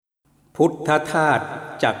พุทธธาตุ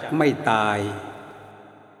จักไม่ตาย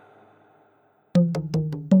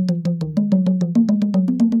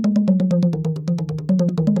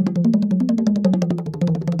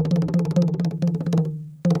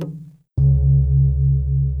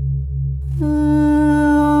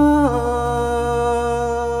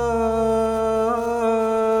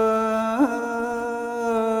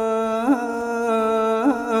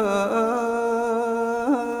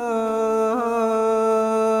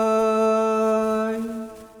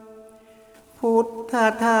พุทธ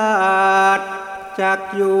ธาตุจัก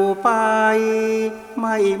อยู่ไปไ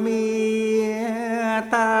ม่มี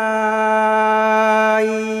ตาย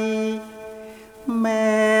แม้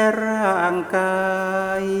ร่างกา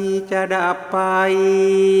ยจะดับไป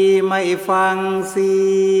ไม่ฟังเสี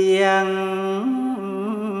ยง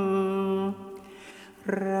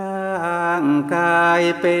ร่างกาย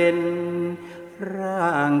เป็นร่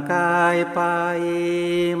างกายไป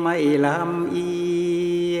ไม่ลำเอี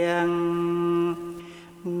ยง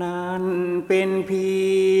นั่นเป็นเพี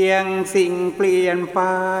ยงสิ่งเปลี่ยนไป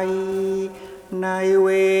ในเว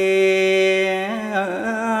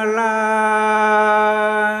ลา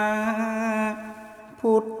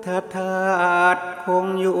พุทธธาตุคง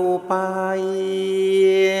อยู่ไป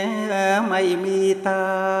ไม่มีต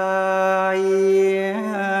าย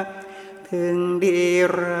ถึงดี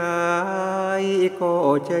ร้ายก็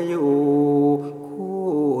จะอยู่คู่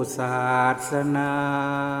ศาสนา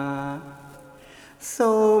ส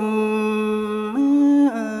ม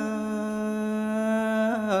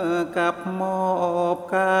กับมอบ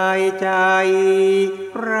กายใจ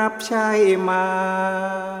รับใช้มา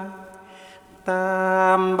ตา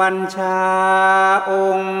มบัญชาอ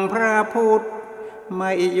งค์พระพุทธไ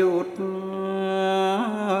ม่หยุด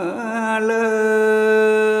เล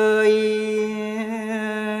ย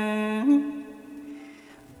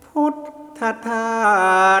พุทธธา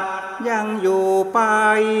ตุยังอยู่ไป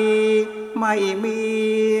ไม่มี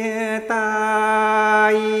ตา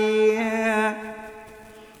ย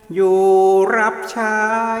อยู่รับใช้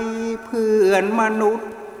เพื่อนมนุษย์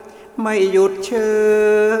ไม่หยุดเฉ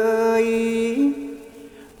ย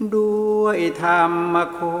ด้วยธรรม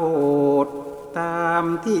โคตตาม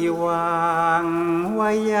ที่วางไว้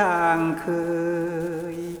อย่างเค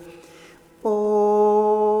ยโอ้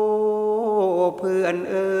เพื่อน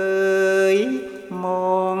เอ๋ยม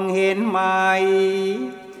องเห็นไหม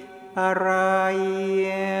อะไร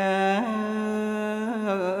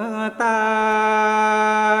ตา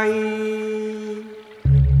ย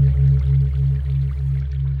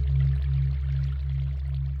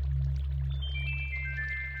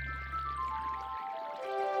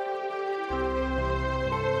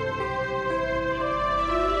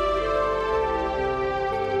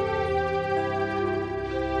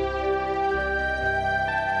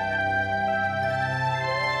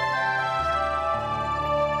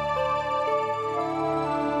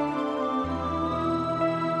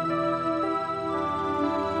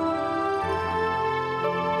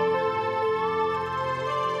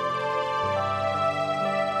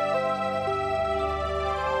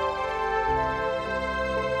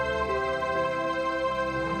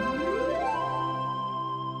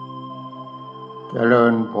เจริ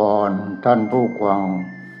ญพรท่านผู้ฟัง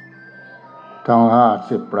ทั้ง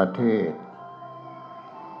50 ประเทศ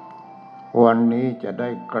วันนี้จะได้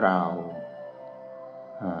กล่าว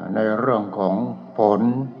ในเรื่องของผล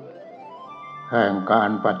แห่งการ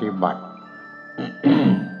ปฏิบัติ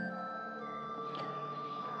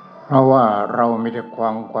เพราะว่าเราไม่ได้ฟั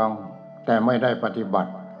งแต่ไม่ได้ปฏิบั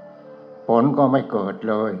ติผลก็ไม่เกิด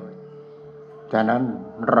เลยฉะนั้น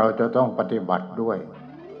เราจะต้องปฏิบัติด้วย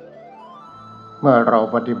เมื่อเรา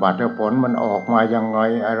ปฏิบัติแล้วผลมันออกมายังไง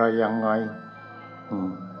อะไรยังไง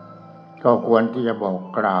ก็ควรที่จะบอก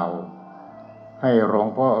กล่าวให้หลวง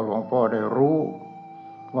พ่อได้รู้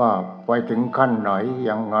ว่าไปถึงขั้นไหน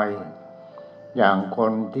ยังไงอย่างค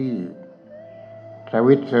นที่ส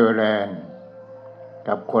วิตเซอร์แลนด์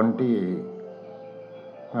กับคนที่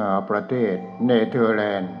ประเทศเนเธอร์แล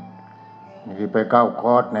นด์ที่ไปเข้าค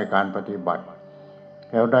อร์สในการปฏิบัติ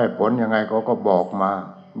แล้วได้ผลยังไงเขาก็บอกมา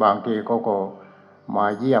บางทีเขาก็มา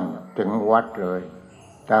เยี่ยมถึงวัดเลย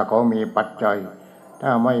ถ้าเขามีปัจจัยถ้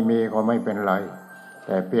าไม่มีก็ไม่เป็นไรแ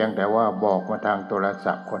ต่เพียงแต่ว่าบอกมาทางโทร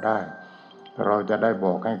ศัพท์ก็ได้เราจะได้บ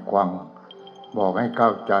อกให้ฟังบอกให้เข้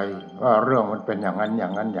าใจว่าเรื่องมันเป็นอย่างนั้นอย่า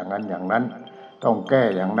งนั้นอย่างนั้นอย่างนั้นต้องแก้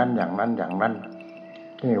อย่างนั้นอย่างนั้นอย่างนั้น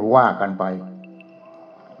ที่ว่ากันไป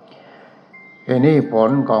ทีนี้ผ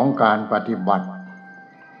ลของการปฏิบัติ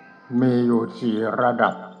มีอยู่4 ระ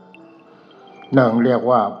ดับหนึ่งเรียก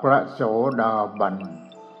ว่าพระโสดาบัน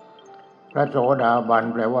พระโสดาบัน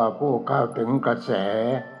แปลว่าผู้เข้าถึงกระแส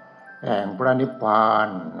แห่งพระนิพพาน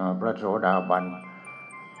พระโสดาบัน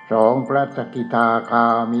สองพระสกิทาคา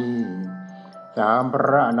มีสามพ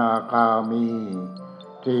ระอนาคามี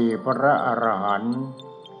สี่พระอรหันต์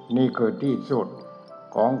นี่คือที่สุด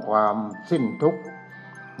ของความสิ้นทุกข์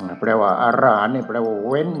แปลว่าอรหันต์นี่แปลว่า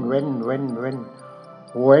เว้น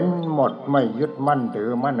หมดไม่ยึดมั่นถื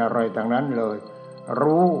อมั่นอะไรทั้งนั้นเลย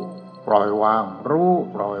รู้ปล่อยวางรู้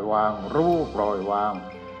ปล่อยวางรู้ปล่อยวาง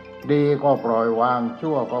ดีก็ปล่อยวาง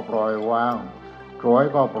ชั่วก็ปล่อยวางสวย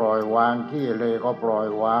ก็ปล่อยวางขี้เลก็ปล่อย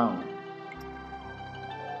วาง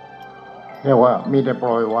เรียกว่ามีแต่ป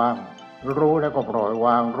ล่อยวางรู้แล้วก็ปล่อยว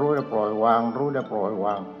างรู้แล้วปล่อยวางรู้แล้วปล่อยว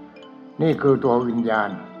างนี่คือตัววิญญาณ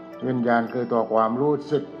คือตัวความรู้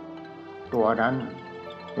สึกตัวนั้น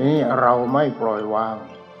นี่เราไม่ปล่อยวาง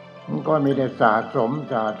มันก็มีแต่สะสม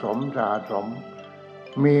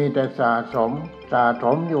มีแต่สะส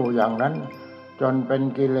มอยู่อย่างนั้นจนเป็น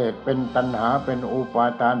กิเลสเป็นตัณหาเป็นอุปา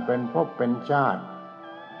ทานเป็นภพเป็นชาติ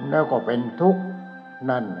แล้วก็เป็นทุกข์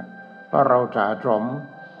นั่นเพราะเราสะสม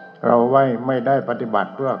เราไม่ได้ปฏิบั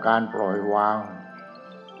ติเพื่อการปล่อยวาง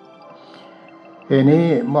ทีนี้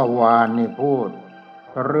เมื่อวานนี่พูด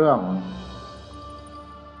เรื่อง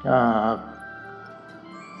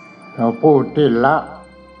เราพูดที่ละ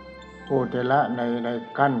ใน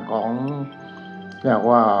ขั้นของเรียก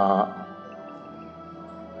ว่า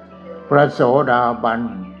พระโสดาบัน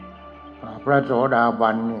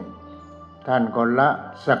นี่ท่านก็ละ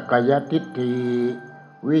สักกายทิฏฐิ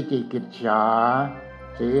วิจิกิจฉา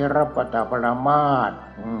ศีรปัตตปรามาส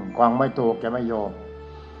ความไม่ถูกแกไม่โยม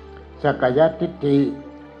สักกายทิฏฐิ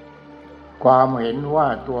ความเห็นว่า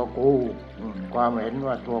ตัวกู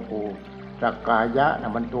สักกายะน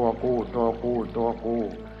ะมันตัวกู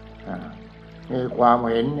มีความ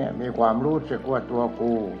เห็นเนี่ยมีความรู้สึกว่าตัว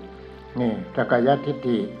กูนี่สักกายทิฏ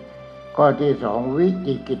ฐิข้อที่สองวิ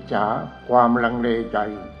จิกิจฉาความลังเลใจ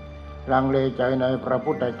ในพระ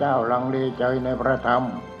พุทธเจ้าลังเลใจในพระธรรม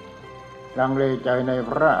ลังเลใจใน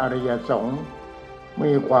พระอริยสงฆ์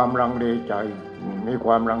มีความลังเลใจ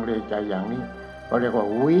อย่างนี้ก็เรียกว่า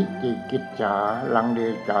วิจิกิจฉาลังเล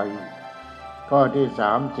ใจข้อที่ส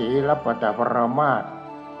ามศีลปัตตปรามาส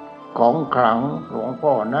ของขลังหลวง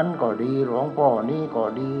พ่อนั้นก็ดีหลวงพ่อนี้ก็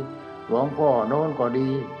ดีหลวงพ่อโน้นก็ดี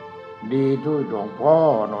ทุกหลวงพ่อ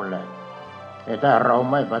โน่นแหละแต่ถ้าเรา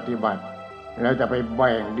ไม่ปฏิบัติแล้วจะไปแ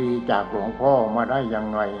บ่งดีจากหลวงพ่อมาได้ยัง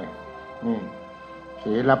ไงนี่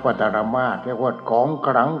ศีลปัตตปรามาสเรียกว่าของข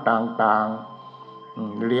ลังต่าง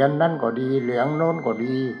ๆเหรียญนั้นก็ดีเหรียญโน้นก็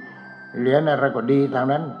ดีเหรียญอะไรก็ดีทาง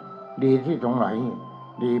นั้นดีที่ตรงไหน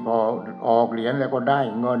ดีพอออกเหรียญแล้วก็ได้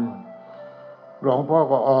เงินหลวงพ่อ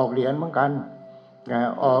ก็ออกเหรียญเหมือนกัน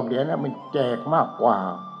ออกเหรียญแล้วมันแจกมากกว่า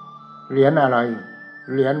เหรียญอะไร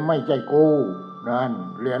เหรียญไม่ใจกู้นั่น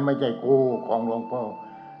เหรียญไม่ใจกู้ของหลวงพ่อ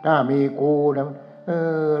ถ้ามีกู้แล้ว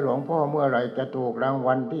หลวงพ่อเมื่อไหร่จะถูกราง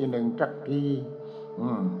วัลที่หนึ่งสักที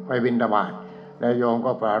ไปบิณฑบาตแล้วโยม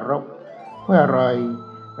ก็ปรารภเมื่อไหร่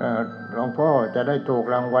หลวงพ่อจะได้ถูก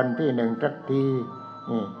รางวัลที่หนึ่งสักที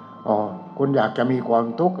นี่คุณอยากจะมีความ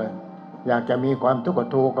ทุกข์อยากจะมีความทุกข์ก็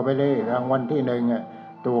ถูกกันไปเลยรางวัลที่หนึ่ง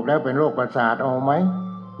ถูกแล้วเป็นโรคประสาทเอาไหม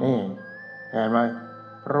นี่เห็นไหม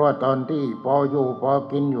เพราะว่าตอนที่พออยู่พอ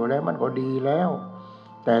กินอยู่แล้วมันก็ดีแล้ว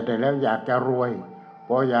แต่แล้วอยากจะรวยพ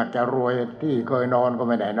ออยากจะรวยที่เคยนอนก็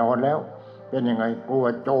ไม่ได้นอนแล้วเป็นยังไงกลัว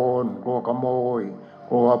โจรกลัวขโมย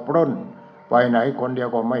กลัวปล้นไปไหนคนเดียว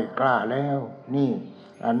ก็ไม่กล้าแล้วนี่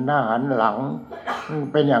หันหน้าหันหลัง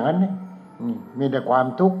เป็นอย่างนั้นนี่มีแต่ความ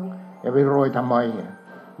ทุกข์จะไปรวยทำไม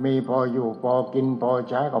มีพออยู่พอกินพอ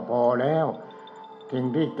ใช้ก็พอแล้วสิ่ง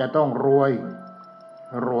ที่จะต้องรว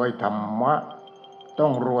ยธรรมะต้อ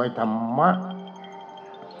งรวยธรรมะ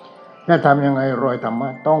จะทำยังไงรวยธรรมะ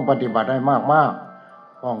ต้องปฏิบัติให้มาก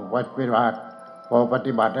ต้องปฏิบัติพอป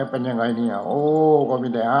ฏิบัติได้เป็นยังไงเนี่ยโอ้ก็มี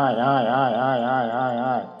แต่ให้เ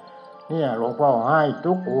นี่ยหลวงพ่อให้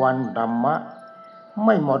ทุกวันธรรมะไ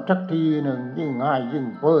ม่หมดสักทีหนึ่งยิ่งให้ยิ่ง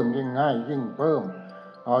เพิ่มยิ่งให้ยิ่งเพิ่ม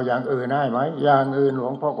เอาอย่างอื่นให้ไหมอย่างอื่นหล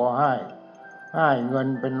วงพ่อก็ให้เงิน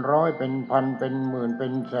เป็นร้อยเป็นพันเป็นหมื่นเป็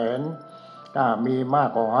นแสนถ้ามีมาก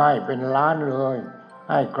ก็ให้เป็นล้านเลย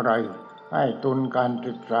ให้ใครให้ทุนการ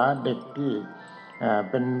ศึกษาเด็กที่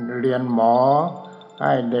เป็นเรียนหมอใ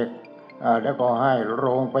ห้เด็กแล้วก็ให้โร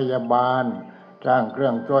งพยาบาลสร้างเครื่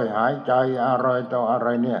องช่วยหายใจอะไรต่ออะไร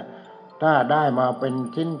เนี่ยถ้าได้มาเป็น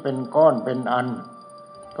ชิ้นเป็นก้อนเป็นอัน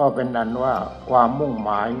ก็เป็นอันว่าความมุ่งห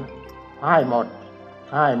มายให้หมด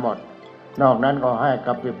นอกนั้นก็ให้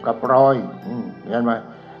กับปิบกับรอยเห็นไหม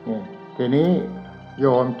นี่ทีนี้โย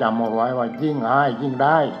มจำเอาไว้ว่ายิ่งให้ยิ่งไ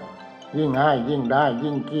ด้ยิ่งให้ยิ่งได้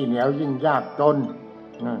ยิ่งขี้เหนียวยิ่งยากจน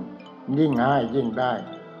ยิ่งให้ยิ่งได้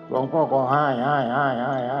หลวงพ่อก็ให้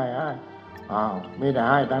อ้าวมีแต่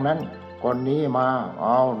ให้ทั้งนั้นคนนี้มาเอ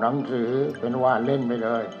าหนังสือเป็นว่าเล่นไปเล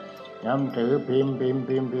ยหนังสือพิมพ์ไป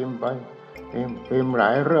พิมพ์หลา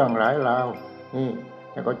ยเรื่องหลายราวนี่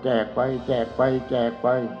แล้วก็แจกไปแจ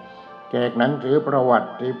กหนังสือประวัติ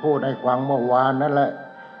ที่พูดให้ฟังเมื่อวานนั่นแหละ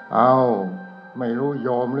เอาไม่รู้โย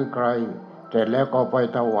มหรือใครเสร็จแล้วก็ไป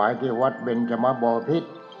ถวายที่วัดเบญจมบพิตร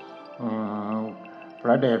พ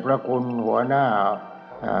ระเดชพระคุณหัวหน้า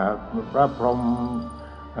พระพรหม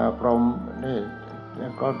พรหมนี่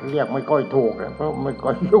ก็เรียกไม่ค่อยถูกเพราะไม่ค่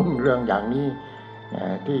อยยุ่งเรื่องอย่างนี้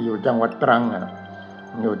ที่อยู่จังหวัดตรัง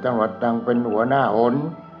อยู่จังหวัดตรังเป็นหัวหน้าหน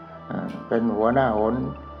เป็นหัวหน้าหน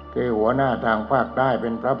คือหัวหน้าทางภาคใต้เป็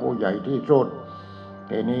นพระผู้ใหญ่ที่สุด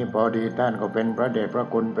ทีนี้พอดีท่านก็เป็นพระเดชพระ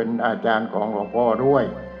คุณเป็นอาจารย์ของหลวงพ่อด้วย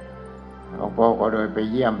หลวงพ่อก็เลยไป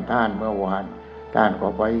เยี่ยมท่านเมื่อวานท่านก็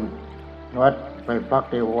ไปวัดไปพัก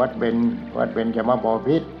ที่วัดเบญจมบ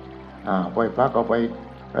พิตรไปพักก็ไป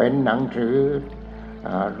เห็นหนังสือ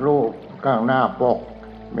รูปข้างหน้าปก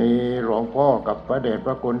มีหลวงพ่อกับพระเดชพ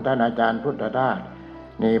ระคุณท่านอาจารย์พุทธทาส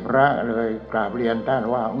นี่พระเลยกราบเรียนท่าน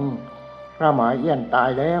ว่าพระมหาเอี้ยนตาย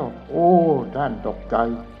แล้วโอ้ท่านตกใจ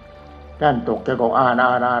ก็อ่า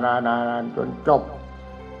นจนจ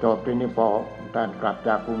บทีนี้พอท่านกลับจ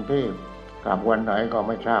ากกรุงเทพกลับวันไหนก็ไ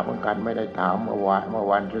ม่ทราบเหมือนกันไม่ได้ถามเมื่อ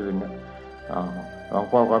วานซืนหลวง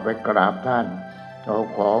พ่อก็ไปกราบท่านเอา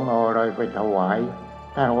ของเอาอะไรไปถวาย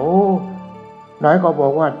ท่านโอ้ไหนก็บอ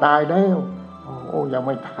กว่าตายแล้วโอ้ยังไ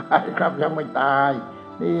ม่ตายครับยังไม่ตาย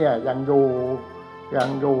เนี่ยยังอยู่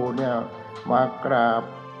เนี่ยมากราบ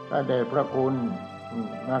พระเดชพระคุณ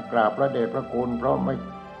มากราบพระเดชพระคุณเพราะไ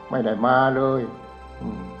ม่ได้มาเลย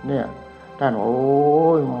เนี่ยท่านโอ้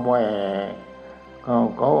ยแหม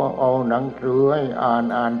เขาเอาหนังสือให้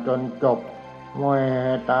อ่านจนจบแหม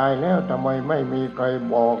ตายแล้วทำไมไม่มีใคร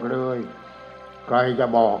บอกเลยใครจะ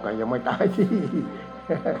บอกยังไม่ตายที่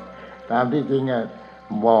ตามที่จริง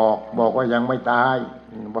บอกว่ายังไม่ตาย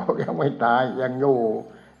บอกยังไม่ตายยังอยู่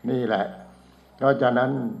นี่แหละเพราะฉะนั้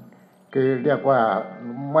นคือเรียกว่า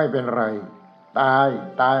ไม่เป็นไรตาย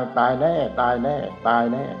แ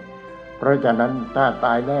น่เพราะฉะนั้นถ้าต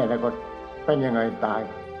ายแน่แล้วก็เป็นยังไงตาย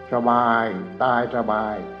สบาย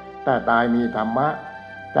ถ้าตายมีธรรมะ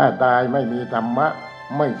ถ้าตายไม่มีธรรมะ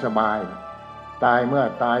ไม่สบายตายเมื่อ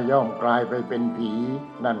ตายย่อมกลายไปเป็นผี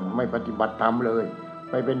นั่นไม่ปฏิบัติธรรมเลย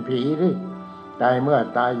ไปเป็นผีดิตายเมื่อ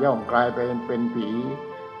ตายย่อมกลายไปเป็นผี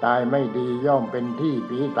ตายไม่ดีย่อมเป็นที่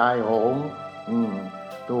ผีตายโหง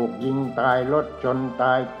ถูกยิงตายรถชนต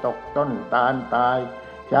ายตกต้นตาลตาย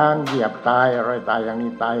ช้างเหยียบตายอะไรตายอย่าง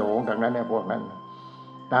นี้ตายโหงทั้งนั้นเนี่ยพวกนั้น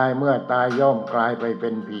ตายเมื่อตายย่อมกลายไปเป็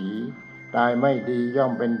นผีตายไม่ดีย่อ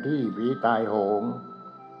มเป็นที่ผีตายโหง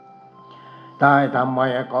ตายทำไม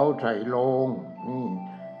เขาใส่โลง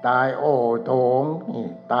ตายโอโถง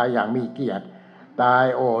ตายอย่างมีเกียรติตาย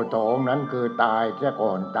โอโถงนั้นคือตายเสียก่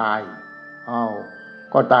อนตาย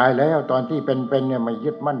ก็ตายแล้วตอนที่เป็นเนี่ยไม่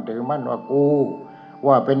ยึดมั่นถือมั่น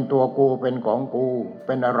ว่าเป็นตัวกูเป็นของกูเ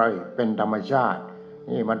ป็นอะไรเป็นธรรมชาติ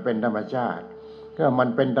นี่มันเป็นธรรมชาติก็มัน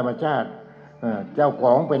เป็นธรรมชาติเจ้าข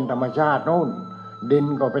องเป็นธรรมชาตินู่นดิน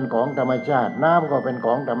ก็เป็นของธรรมชาติน้ำก็เป็นข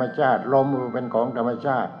องธรรมชาติลมก็เป็นของธรรมช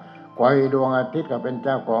าติไฟดวงอาทิตย์ก็เป็นเ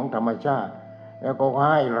จ้าของธรรมชาติแล้วก็ใ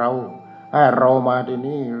ห้เรามาที่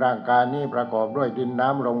นี่ร่างกายนี้ประกอบด้วยดินน้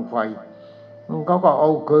ำลมไฟเขาก็เอ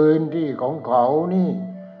าคืนที่ของเขานี่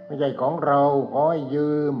ไม่ใช่ของเราขอให้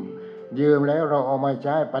ยืมแล้วเราเอามาใ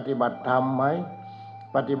ช้ปฏิบัติธรรมไหม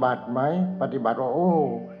ปฏิบัติว่าโอ้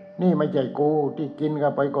นี่ไม่ใช่กูที่กินเข้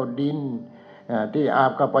าไปก็ดินที่อา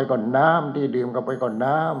บเข้าไปก็น้ำที่ดื่มเข้าไปก็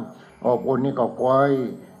น้ำอบอุ่นนี่ก็ไฟ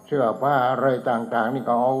เสื้อผ้าอะไรต่างๆนี่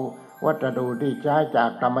ก็เอาวัสดุที่ใช้จา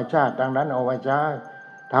กธรรมชาติทางนั้นเอามาใช้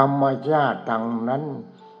ธรรมชาติทางนั้น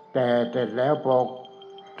แต่เสร็จแล้วพอ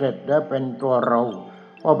เสร็จแล้วเป็นตัวเรา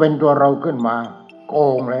พอเป็นตัวเราขึ้นมาโก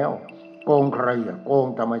งแล้วโกงใครโกง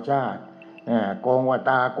ธรรมชาติโกงว่า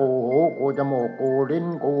ตากูหูกูจมูกกูลิ้น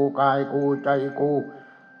กูกายกูใจกู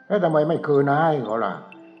แล้วทำไมไม่คืนให้เขาล่ะ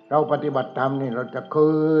เราปฏิบัติธรรมนี่เราจะ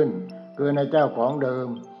คืนในเจ้าของเดิม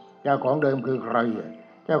คือใคร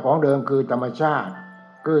เจ้าของเดิมคือธรรมชา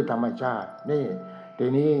ตินี่ที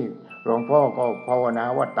นี้หลวงพ่อก็ภาวนา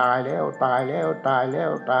ว่าตายแล้ว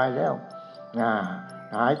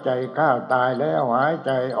หายใจเข้าตายแล้วหายใ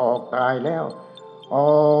จออกตายแล้วโอ้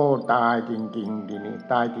ตายจริงๆทีนี้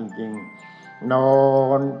ตายจริงๆนอ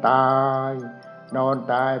นต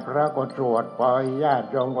ายพระก็สวดไปญาติ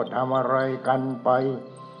โยมก็ทำอะไรกันไป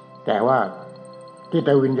แต่ว่าจิต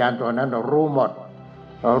วิญญาณตัวนั้นเรารู้หม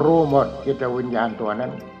ดจิตวิญญาณตัวนั้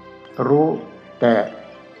นรู้แต่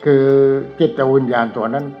คือจิตวิญญาณตัว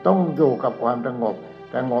นั้นต้องอยู่กับความสง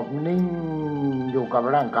บนิ่งอยู่กับ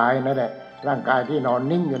ร่างกายนั่นแหละ ร่างกายที่นอน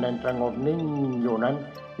นิ่งอยู่ในสงบนิ่งอยู่นั้น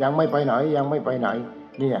ยังไม่ไปไหนยังไม่ไปไหน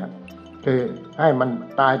เนี่ยคือให้มัน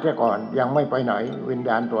ตายเสียก่อนยังไม่ไปไหนวิญญ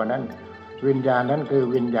าณตัวนั้นวิญญาณนั้นคือ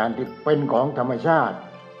วิญญาณที่เป็นของธรรมชาติ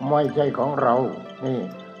ไม่ใช่ของเรานี่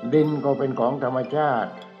ดินก็เป็นของธรรมชาติ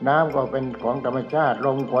น้ำก็เป็นของธรรมชาติล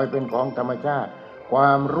มก็เป็นของธรรมชาติคว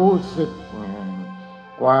ามรู้สึก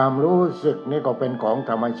นี่ก็เป็นของ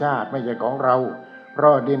ธรรมชาติไม่ใช่ของเราเพรา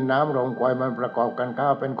ะดินน้ำลมไฟมันประกอบกันเข้า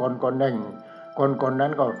เป็นคนหนึ่งคนนั้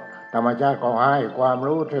นก็ธรรมชาติก็ให้ความ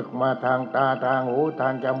รู้สึกมาทางตาทางหูทา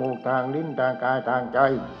งจมูกทางลิ้นทางกายทางใจ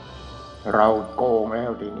เราโกงแล้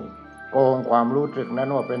วทีนี้โกงความรู้สึกนั้น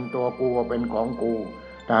ว่าเป็นตัวกูว่าเป็นของกู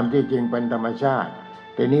ตามที่จริงเป็นธรรมชาติ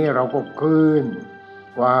ทีนี้เราก็คืน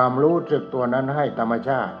ความรู้สึกตัวนั้นให้ธรรมช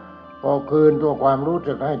าติพอคืนตัวความรู้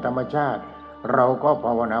สึกให้ธรรมชาติเราก็ภ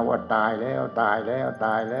าวนาว่าตายแล้วตายแล้วต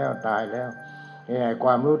ายแล้วตายแล้วคว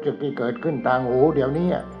ามรู้สึกที่เกิดขึ้นทางหูเดี๋ยวนี้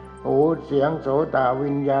หูเสียงโสตวิ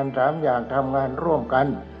ญญาณ3อย่างทำงานร่วมกัน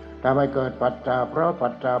ทำให้เกิดปัจจาเพราะปั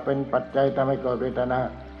จจาเป็นปัจจัยทำให้เกิดเวทนา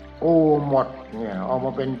กูหมดเนี่ยเอาม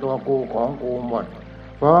าเป็นตัวกูของกูหมด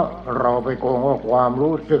เพราะเราไปโกงว่าความ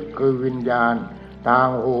รู้สึกคือวิญญาณทาง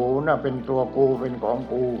หูน่ะเป็นตัวกูเป็นของ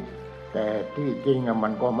กูแต่ที่จริงมั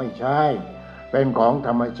นก็ไม่ใช่เป็นของธ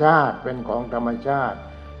รรมชาติเป็นของธรรมชาติ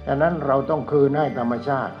ดังนั้นเราต้องคืนให้ธรรมช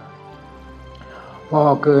าติพอ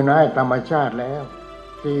คืนให้ธรรมชาติแล้ว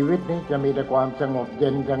ชีวิตนี้จะมีแต่ความสงบเย็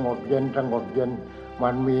นสงบเย็นสงบเย็นมั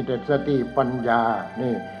นมีแต่สติปัญญา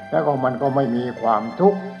นี่แล้วก็มันก็ไม่มีความทุ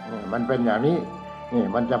กข์มันเป็นอย่างนี้นี่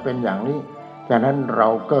มันจะเป็นอย่างนี้ฉะนั้นเรา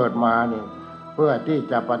เกิดมานี่เพื่อที่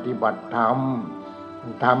จะปฏิบัติธร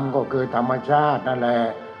รมก็คือธรรมชาตินั่นแหละ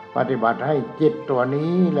ปฏิบัติให้จิตตัว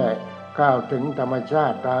นี้แหละเข้าถึงธรรมชา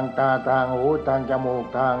ติทางตาทางหูทางจมูก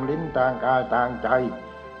ทางลิ้นทางกายทางใจ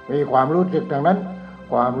มีความรู้สึกทางนั้น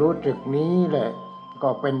ความรู้สึกนี้แหละก็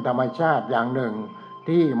เป็นธรรมชาติอย่างหนึ่ง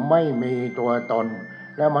ที่ไม่มีตัวตน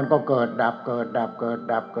แล้วมันก็เกิดดับเกิดดับเกิด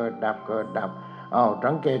ดับเกิดดับเกิดดับ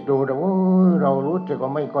สังเกตดูแต่ว่าเรารู้สึกว่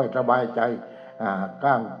าไม่ค่อยสบายใจ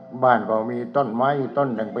ข้างบ้านก็มีต้นไม้ต้น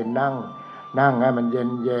หนึ่งเป็นนั่งให้มันเ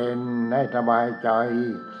ย็นให้สบายใจ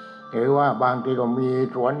หรือว่าบางทีก็มี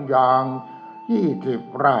สวนยาง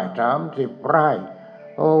20 ไร่30 ไร่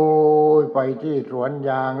โอ้ยไปที่สวนย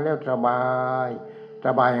างแล้วสบา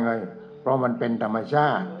ยยังไงเพราะมันเป็นธรรมชา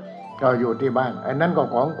ติก็อยู่ที่บ้านอันนั้นก็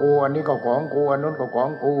ของกูอันนี้ก็ของกูอันนู้นก็ของ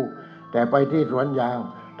กูแต่ไปที่สวนยาง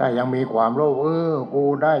ถ้ายังมีความโลภกู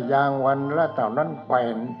ได้ยางวันละเท่านั้นแผ่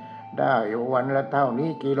นได้วันละเท่านี้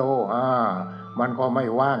กิโลมันก็ไม่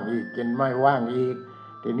ว่างอีกกินไม่ว่างอีก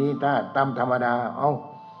ทีนี้ถ้าตามธรรมดา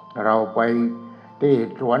เราไปที่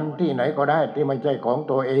สวนที่ไหนก็ได้ที่ไม่ใช่ของ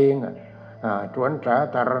ตัวเองสวนสา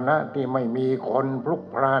ธารณะที่ไม่มีคนพลุก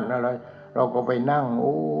พล่านอะไรเราก็ไปนั่งโ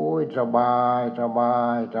อ้ยสบาย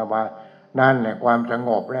นั่นแหละความสง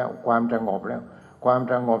บแล้วความส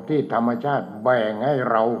งบที่ธรรมชาติแบ่งให้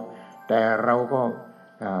เราแต่เราก็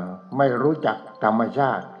ไม่รู้จักธรรมช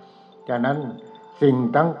าติฉะนั้นสิ่ง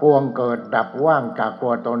ทั้งปวงเกิดดับว่างจากตั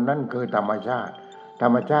วตนนั่นคือธรรมชาติ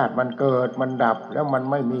มันเกิดมันดับแล้วมัน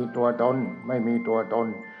ไม่มีตัวตน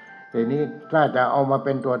ทีนี้ถ้าจะเอามาเ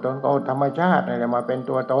ป็นตัวตนก็เอาธรรมชาติอะไรมาเป็น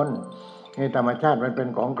ตัวตนนี่ธรรมชาติมันเป็น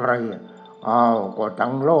ของใครก็ทั้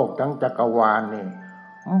งโลกทั้งจักรวาลนี่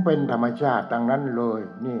มันเป็นธรรมชาติทั้งนั้นเลย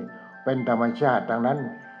นี่เป็นธรรมชาติทั้งนั้น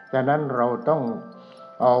ฉะนั้นเราต้อง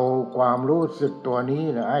เอาความรู้สึกตัวนี้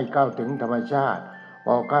ให้เข้าถึงธรรมชาติพ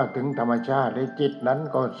อเข้าถึงธรรมชาติจิตนั้น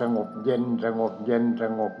ก็สงบเย็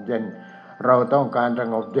นเราต้องการส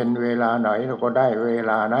งบเย็นเวลาไหนเราก็ได้เว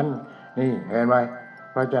ลานั้นนี่เห็นไหม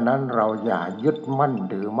เพราะฉะนั้นเราอย่ายึดมั่น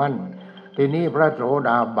ถือมั่นทีนี้พระโสด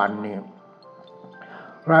าบันเนี่ย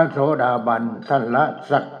ท่านละ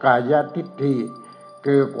สักกายทิฏฐิ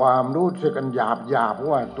คือความรู้สึกกันหยาบ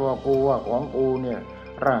ว่าตัวกูว่าของกูเนี่ย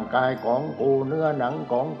ร่างกายของกูเนื้อหนัง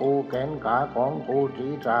ของกูแขนขาของกูศี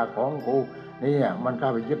รษะของกูเนี่ยมันเข้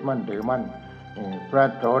าไปยึดมั่นถือมั่นพระ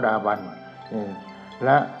โสดาบันแล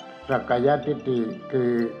ะสักกายทิฏฐิคื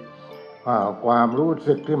อความรู้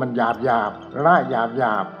สึกที่มันหยาบละหยา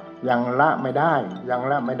บยังละไม่ได้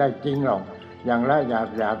จริงหรอกยังละหยา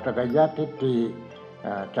บสักกายทิฏฐิ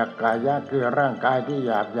สักกายะคือร่างกายที่ห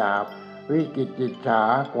ยาบวิกิจฉา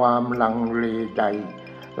ความลังเลใจ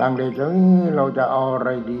เราจะเอาอะไร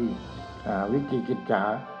ดีวิจิกิจฉา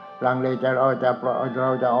ลังเลใจเราจ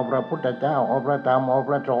ะเอาพระพุทธเจ้าเอาพระธรรมเอาพ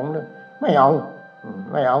ระสงฆ์ไม่เอา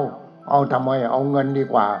ทำไมเอาเงินดี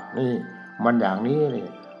กว่านี่มันอย่างนี้เลย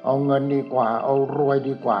เอาเงินดีกว่าเอารวย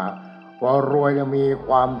ดีกว่าพอรวยจะมีค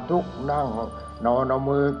วามทุกข์นั่งนอนเอา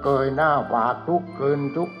มือเกยหน้าผากทุกคืน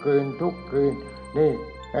นี่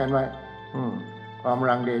เห็นไหมความ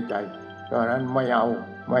ลังเลใจตอนนั้นไม่เอ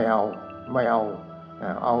า ไม่เอา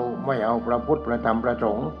ไม่เอาพระพุทธพระธรรมพระส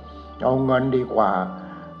งฆ์เอาเงินดีกว่า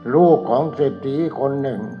ลูกของเศรษฐีคนห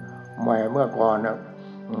นึ่งเมื่อก่อนนะ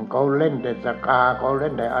เขาเล่นแต่สกาเขาเล่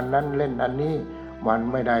นแต่อันนั้นเล่นอันนี้มัน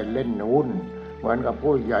ไม่ได้เล่นหุ้นเหมือนกับ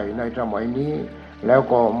ผู้ใหญ่ในสมัยนี้แล้ว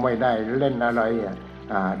ก็ไม่ได้เล่นอะไร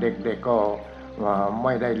เด็กๆก็ไ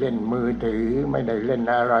ม่ได้เล่นมือถือไม่ได้เล่น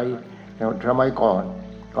อะไรสมัยก่อน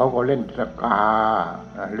เขาก็เล่นสกา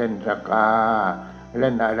เล่นสกาเ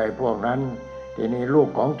ล่นอะไรพวกนั้นทีนี้ลูก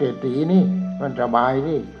ของเศรษฐีนี่มันสบาย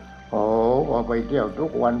นี่โอ้พอไปเที่ยวทุ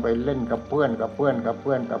กวันไปเล่นกับเพื่อน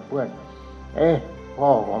พ่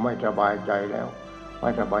อก็ไม่สบายใจแล้วไม่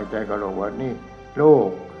สบายใจก็เลยว่านี่ลูก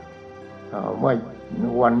เมื่อ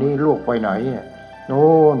วันนี้ลูกไปไหนนู่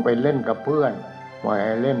นไปเล่นกับเพื่อนไม่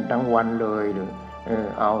เล่นทั้งวันเลย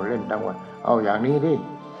เอาเล่นทั้งวันเอาอย่างนี้ดิ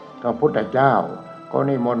พระพุทธเจ้าก็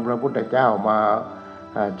นิมนต์พระพุทธเจ้ามา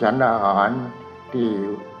ฉันอาหารที่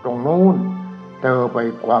ตรงนู้นเธอไป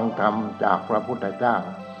ฟังธรรมจากพระพุทธเจ้า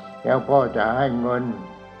แล้วพ่อจะให้เงิน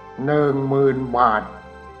10,000 บาท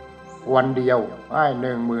วันเดียวให้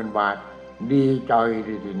 10,000 บาทดีใจ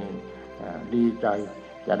ทีนี้ดีใจ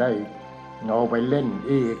จะได้เอาไปเล่น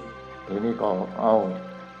อีกทีนี้ก็เอา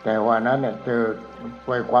แต่ว่านั้นเนี่ยเธอไ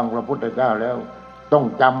ปฟังพระพุทธเจ้าแล้วต้อง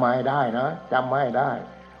จำมาให้ได้นะจำมาให้ได้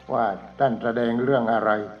ว่าท่านแสดงเรื่องอะไ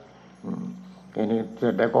รทีนี้เสร็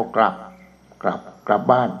จแล้วก็กลับ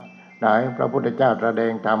บ้านไหนพระพุทธเจ้าแสด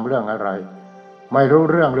งทำเรื่องอะไรไม่รู้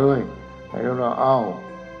เรื่องเลยไม่รู้ว่า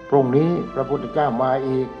พรุ่งนี้พระพุทธเจ้ามา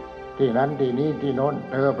อีกที่นั้นที่นี้ที่โน้น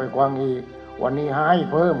เธอไปฟังอีกวันนี้ให้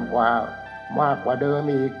เพิ่มกว่ามากกว่าเดิม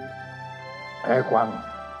อีกฟัง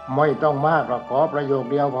ไม่ต้องมากหรอกขอประโยค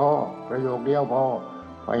เดียวพอ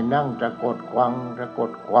ไปนั่งตะกดฟัง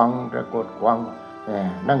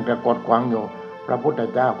นั่งตะกดฟังอยู่พระพุทธ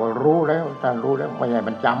เจ้าก็รู้แล้วท่านรู้แล้วไม่ให้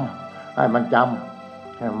มันจำให้มันจ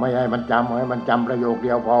ำไม่ให้มันจำให้มันจำประโยคเ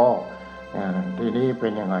ดียวพอทีนี้เป็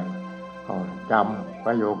นยังไงจำป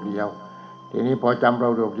ระโยคเดียวทีนี้พอจำปร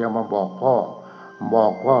ะโยคเดียวมาบอก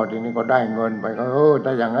พ่อทีนี้ก็ได้เงินไปก็ถ้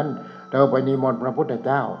าอย่างนั้นเธอไปนิมนต์พระพุทธเ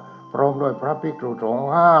จ้าพร้อมด้วยพระภิกษุสงฆ์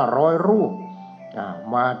500 รูป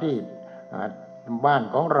มาที่บ้าน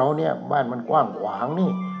ของเราเนี่ยบ้านมันกว้างขวาง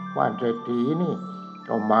นี่บ้านเศรษฐีนี่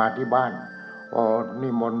ก็มาที่บ้านพอนิ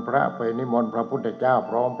มนต์พระไปนิมนต์พระพุทธเจ้า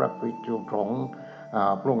พร้อมพระภิกษุสงฆ์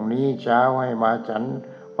พรุ่งนี้เช้าให้มาฉัน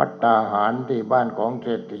ภัตตาหารที่บ้านของเศ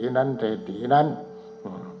รษฐีนั้น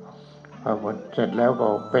พอเสร็จแล้วก็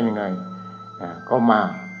เป็นไงก็มา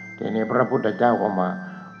ทีนี้พระพุทธเจ้าก็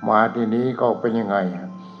มาทีนี้ก็เป็นยังไง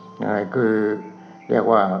คือเรียก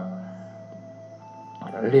ว่า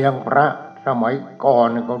เลี้ยงพระสมัยก่อน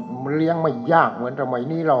ก็เลี้ยงไม่ยากเหมือนสมัย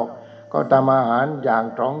นี้หรอกก็ทำอาหารอย่าง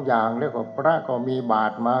2 อย่างแล้วก็พระก็มีบา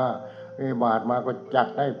ตรมาก็จัด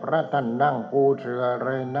ให้พระท่านนั่งปูเสื่อเล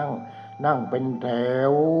ยนั่งเป็นแถ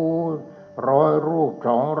ว100 รูป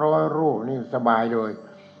200 รูปนี่สบายเลย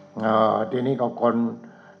ทีนี้ก็คน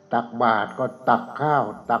ตักบาตรก็ตักข้าว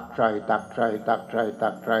ตักใส่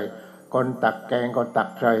คนตักแกงก็ตัก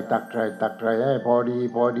ใส่ให้พอ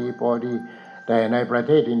ดีแต่ในประเ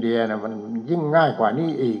ทศอินเดียนะมันยิ่งง่ายกว่านี้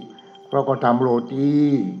อีกเพราะก็ทำโร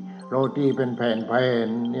ตีเป็นแผ่น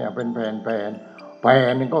เนี่ยเป็นแผ่น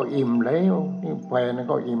นึงก็อิ่มแล้วนี่แผ่นนึง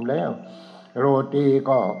ก็อิ่มแล้วโรตี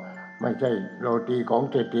ก็ไม่ใช่โรตีของ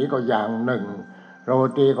เศรษฐีก็อย่างหนึ่งโร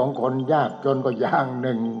ตีของคนยากจนก็อย่างห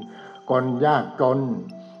นึ่งคนยากจน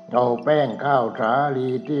เอาแป้งข้าวสาลี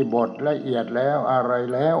ที่บดละเอียดแล้วอะไร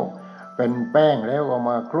แล้วเป็นแป้งแล้วก็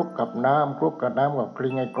มาคลุกกับน้ำก็คลึ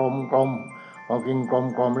งให้กลมพอกินก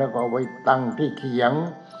ลมแล้วก็เอาไว้ตั้งที่เขียง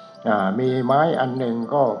มีไม้อันหนึ่ง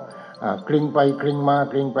ก็คลึงไปคลึงมา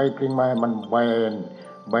มันแ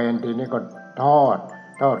บนทีนี้ก็ทอด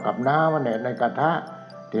กับน้ำมันในกระทะ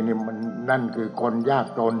ทีนี้มันนั่นคือคนยาก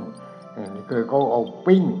จนนี่คือเขาเอา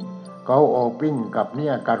ปิ้งกับเนี่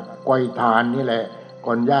ยกับกล้วยทานนี่แหละค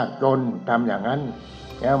นยากจนทำอย่างนั้น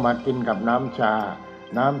แล้วมากินกับน้ำช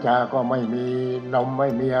าก็ไม่มีนมไม่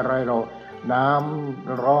มีอะไรหรอกน้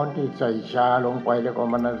ำร้อนที่ใส่ชาลงไปแล้วก็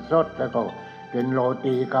มันสดแล้วก็กินโร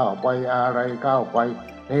ตีเข้าไปอะไรเข้าไป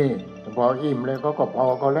นี่พออิ่มเลยก็พอ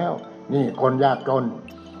ก็แล้วนี่คนยากจน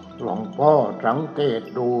หลวงพ่อสังเกต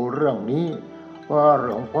ดูเรื่องนี้ว่าหล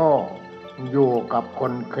วงพ่ออยู่กับค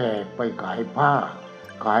นแขกไปขายผ้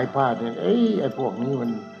าเนี่ยไอ้พวกนี้มั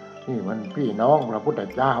นพี่น้องพระพุทธ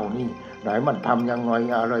เจ้านี่ไหนมันทำยังไง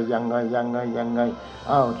อะไรยังไง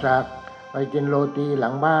สักไปกินโรตีหลั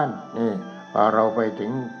งบ้านนี่พอเราไปถึ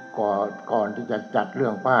งก่อนที่จะจัดเรื่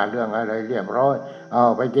องผ้าเรื่องอะไรเรียบร้อย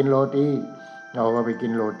ไปกินโรตีเราก็ไปกิ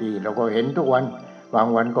นโรตีเราก็เห็นทุกวันบาง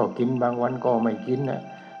วันก็กินบางวันก็ไม่กินนะ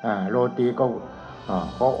โรตีก็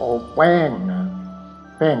เอาแป้ง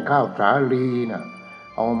ป้งข้าวสาลีนะ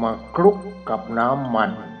เอามาคลุกกับน้ำมั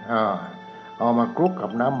นเอามาคลุกกั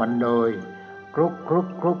บน้ำมันเนยคลุก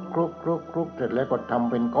เสร็จแล้วก็ท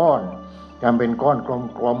ำเป็นก้อน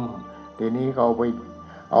กลมๆทีนี้ก็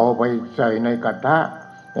เอาไปใส่ในกระทะ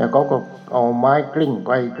แล้วเขาก็เอาไม้กลิ้งไ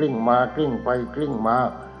ปกลิ้งมากลิ้งไปกลิ้งมา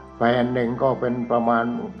แผ่นหนึ่งก็เป็นประมาณ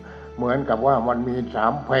เหมือนกับว่ามันมี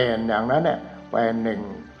3 แผ่นอย่างนั้นเนี่ยแผ่นหนึ่ง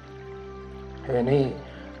ทีนี้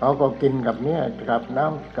เขาก็กินกับเนี้ยกับน้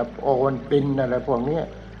ำกับโอวัลตินอะไรพวกนี้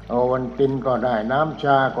โอวัลตินก็ได้น้ำช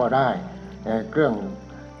าก็ได้เครื่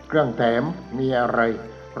องแถมมีอะไร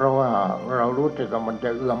เพราะว่าเรารู้สึกว่ามันจะ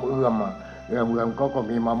เอื้อมก็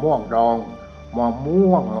มีมะม่วงดองมะ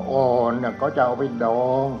ม่วงอ่อนเนี่ยก็จะเอาไปดอ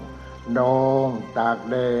งตาก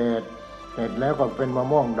แดดเสร็จแล้วก็เป็นมะ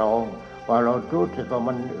ม่วงดองพอเรารู้สึกว่า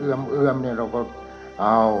มันเอื้อมเนี่ยเราก็เอ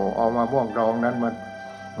ามะม่วงดองนั้นมา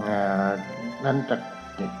นั้นจะ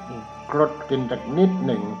กรดกินจากนิดห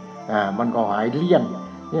นึ่งมันก็หายเลี่ยน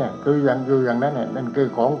เนี่ยคืออย่างนั้นเนี่ยนั่นคือ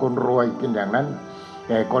ของคนรวยกินอย่างนั้นแ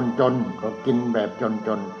ต่คนจนก็กินแบบจ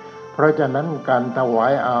นเพราะฉะนั้นการถวา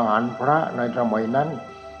ยอาหารพระในสมัยนั้น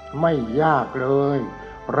ไม่ยากเลย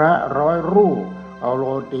พระ100 รูปเอาโร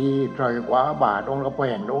ตีใส่ขวาบาทองค์ละแผ่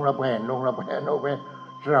น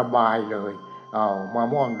สบายเลยเอามะ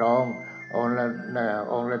ม่วงดององค์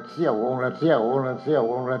ละเสี้ยว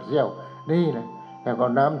นี่นะแล้วก็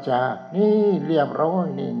น้ำชานี่เรียบร้อย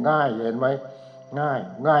นี่ง่ายเห็นไหม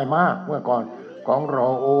ง่ายมากเมื่อก่อนของเรา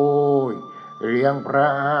โอ้ยเลี้ยงพระ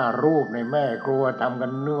5 รูปในแม่ครัวทำกั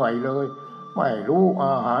นเหนื่อยเลยไม่รู้อ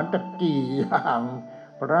าหารตะกี้อย่าง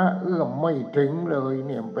พระเอื้อมไม่ถึงเลยเ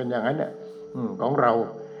นี่ยเป็นอย่างนั้นเนี่ยของเรา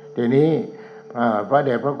ทีนี้พระเด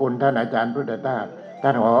ชพระคุณท่านอาจารย์พุทธทาสท่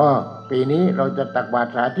านบอกปีนี้เราจะตักบาตร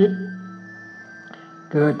สาธิต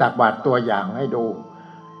คือตักบาตรตัวอย่างให้ดู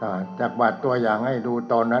ตักบาตรตัวอย่างให้ดู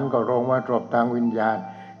ตอนนั้นก็ลงมาจบทางวิญญาณ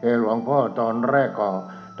หลวงพ่อตอนแรกก็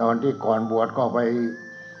ตอนที่ก่อนบวชก็ไป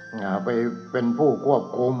เป็นผู้ควบ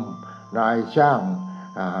คุมนายช่าง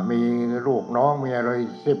มีลูกน้องมีอะไร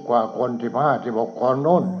10 กว่าคน15-16 คนโ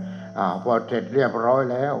น้นพอเสร็จเรียบร้อย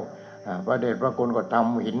แล้วพระเดชพระคุณก็ท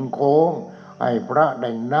ำหินโค้งให้พระได้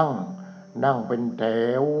นั่งเป็นแถ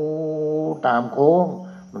วตามโค้ง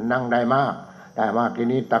มันนั่งได้มากที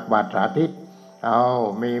นี้ตักบาตรสาธิต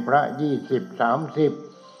มีพระ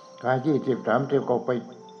20-30ก็ไป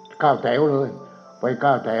เข้าแถวเลยไปเข้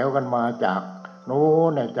าแถวกันมาจากโน้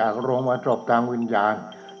นจากโรงมาจบทางวิญญาณ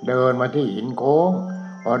เดินมาที่หินโค้ง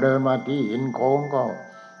พอเดินมาที่หินโค้งก็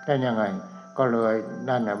แค่ยังไงก็เลย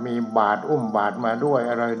นั่นมีบาตรบาตรมาด้วย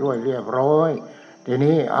อะไรด้วยเรียบร้อยที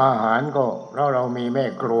นี้อาหารก็เรามีแม่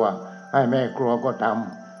ครัวให้แม่ครัวก็ท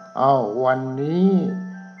ำวันนี้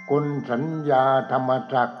คุณสัญญาธรรม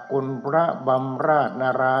จักรคุณพระบำราชนา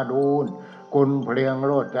ราดูลคุณเพลียงโ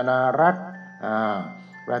รจนารัตน์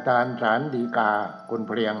ประธานศาลฎีกาคุณเ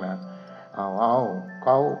พลียงนะเข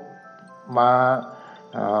ามา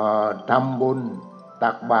ทำบุญ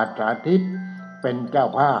ตักบาตรสาธิตเป็นเจ้า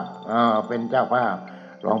ภาพ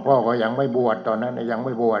หลวงพ่อก็ยังไม่บวชตอนนั้นยังไ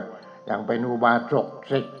ม่บวชยังเป็นอุบาสก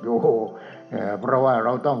ศิษย์อยู่เพราะว่าเร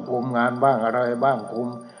าต้องคุมงานบ้างอะไรบ้างคุม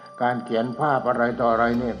การเขียนภาพอะไรต่ออะไร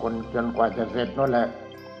เนี่ยคนจนกว่าจะเสร็จนั่นแหละ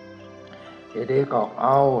ทีนี้ก็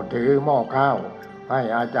ถือหม้อข้าวให้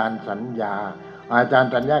อาจารย์สัญญา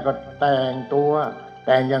ก็แต่งตัวแ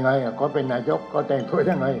ต่งยังไงก็เป็นนายกก็แต่งตัว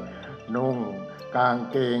ยังไงนุ่งกาง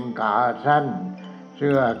เกงขาสั้นเ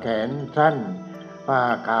สื้อแขนสั้นผ้า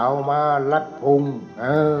ขาวมาลัดพุง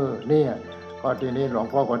เนี่ยก็ทีนี้หลวง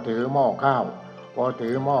พ่อก็ถือหม้อข้าวพอถื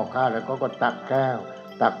อหม้อข้าวแล้วก็ตักแก้ว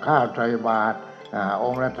ตักข้าวใส่บาตรอ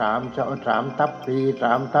งค์ละ3 ทัพ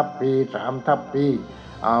พี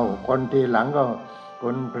คนที่หลังก็ค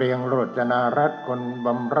นเพลียงโรจนารัตน์คนบ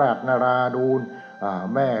ำราชนาราดูล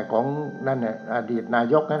แม่ของนั่นเนี่ยอดีตนา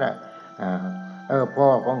ยกนั่นแหละพ่อ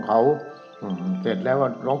ของเขาเสร็จแล้ว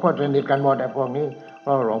หลวงพ่อสนิทกันหมดพวกนี้เพร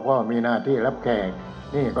าะหลวงพ่อมีหน้าที่รับแขก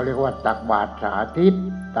นี่ก็เรียกว่าตักบาตรสาธิต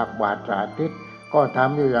ก็ท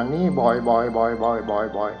ำอยู่อย่างนี้บ่อย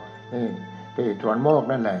นี่ที่สวนโมก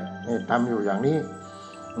นั่นแหละนี่ทำอยู่อย่างนี้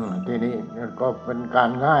ทีนี้ก็เป็นการ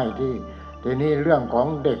ง่ายทีนี้เรื่องของ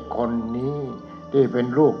เด็กคนนี้ที่เป็น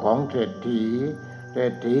ลูกของเศรษ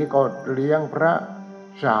ฐีก็เลี้ยงพระ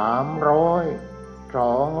300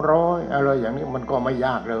 200อะไรอย่างนี้มันก็ไม่ย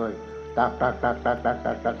ากเลยตัก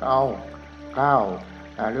เอาข้าว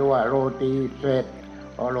หรือว่าโรตีเสร็จ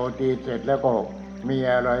พอโรตีเสร็จแล้วก็มี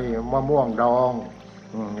อะไรมะม่วงดอง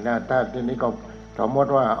ถ้าทีนี้ก็สมม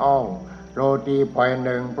ติว่าโรตีปล่อย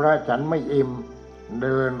1พระฉันไม่อิ่มเ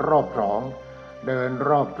ดินรอบ 2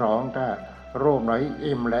ถ้า รูปไหน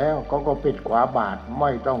อิ่มแล้วก็ปิดขวาบาทไ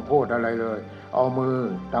ม่ต้องพูดอะไรเลยเอามื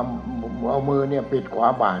อเนี่ยปิดขวา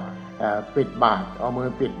บาทปิดบาทเอามือ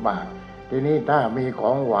ปิดบาททีนี้ถ้ามีข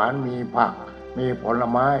องหวานมีผักมีผล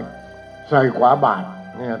ไม้ใส่ขวาบาท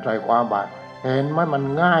เนี่ยใส่ขวาบาทเห็นไหมมัน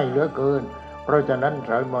ง่ายเหลือเกินเพราะฉะนั้น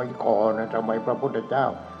สมัยก่อนนะสมัยพระพุทธเจ้า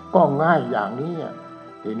ก็ง่ายอย่างนี้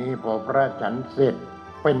ทีนี้พอพระฉันเสร็จ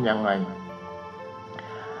เป็นยังไง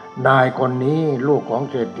นายคนนี้ลูกของ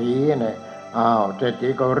เศรษฐีเนี่ยเศรษฐี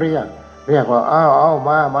ก็เรียกว่าเอาม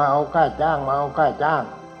าเอาค่าจ้างมาเอาค่าจ้าง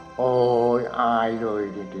โอ้ยอายเลย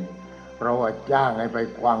จริงๆเพราะว่าจ้างให้ไป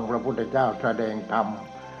ฟังพระพุทธเจ้าแสดงธรรม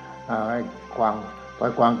ให้ฟังไป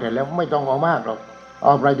ฟังแต่แล้วไม่ต้องเอามากหรอกเอ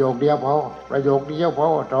าประโยคเดียวพอประโยคเดียวพอ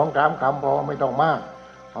2-3 คำพอไม่ต้องมาก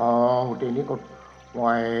ทีนี้ก็ไ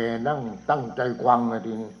ว้นั่งตั้งใจฟัง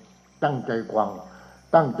ทีนี้ตั้งใจฟั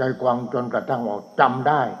งจนกระทั่งว่าจำไ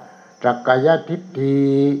ด้สักกายทิฏฐิ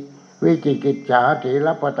วิจิกิจฉาถีร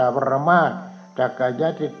ปตปรมาสสักกาย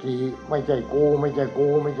ทิฏฐิไม่ใช่กูไม่ใช่กู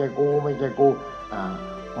ไม่ใช่กูไม่ใช่กู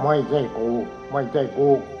ไม่ใช่กู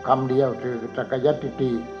คำเดียวคือสักกายทิฏ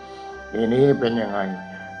ฐิทีนี้เป็นยังไง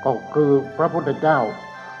ก็คือพระพุทธเจ้า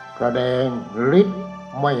แสดงฤทธิ์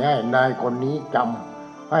ไม่ให้นายคนนี้จ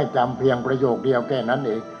ำให้จำเพียงประโยคเดียวแค่นั้นเ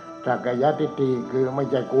องสักกายทิฏฐิคือไม่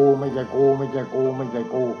ใช่กูไม่ใช่กูไม่ใช่กูไม่ใช่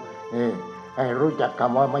กูให้รู้จักค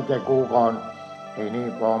ำว่าไม่ใช่กูก่อนทีนี้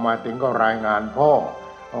พอมาถึงก็รายงานพ่อ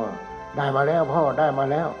ได้มาแล้วพ่อได้มา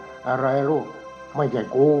แล้วอะไรลูกไม่ใช่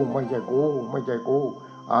กูไม่ใช่กูไม่ใช่กู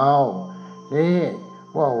นี่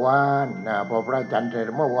เมื่อวานพอพระจันทร์เสร็จ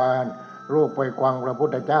เมื่อวานลูกไปฟังพระพุท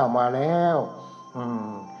ธเจ้ามาแล้ว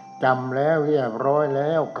จำแล้วเรียบร้อยแ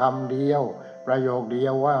ล้วคำเดียวประโยคเดีย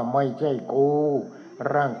วว่าไม่ใช่กู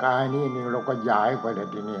ร่างกายนี่เราก็ย้ายไปเลย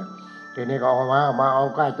ทีนี้ก็เอามาเอา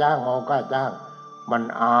ค่าจ้างมัน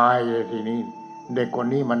อายเลยทีนี้เด็กคน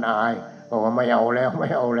นี้มันอายบอกว่าไม่เอาแล้ว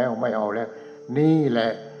นี่แหล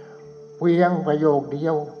ะเพียงประโยคเดี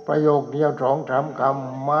ยว2-3 ค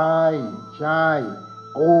ำไม่ใช่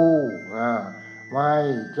กูไม่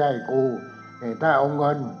ใช่กูถ้าเอาเ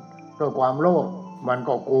งินด้วยความโลภมัน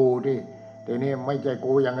ก็กูทีนี้ไม่ใช่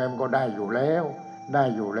กูยังไงมันก็ได้อยู่แล้ว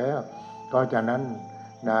เพราะฉะนั้น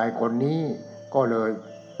นายคนนี้ก็เลย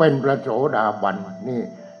เป็นพระโสดาบันนี่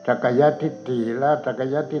สักกายทิฏฐิและสักกา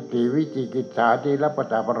ยทิฏฐิวิจิกิจฉาถีรป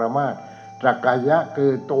ตปรมาสสักกายะคื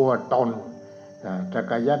อตัวตนสัก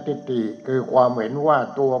กายทิฏฐิคือความเห็นว่า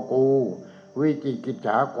ตัวกูวิจิกิจฉ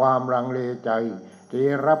าความลังเลใจถี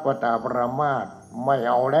รปตปรมาสไม่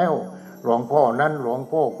เอาแล้วหลวงพ่อนั้นหลวง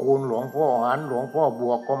พ่อคูณหลวงพ่อหันหลวงพ่อบ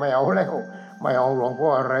วกก็ไม่เอาแล้วไม่เอาหลวงพ่อ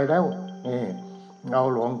อะไรแล้วนี่เอา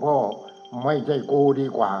หลวงพ่อไม่ใช่กูดี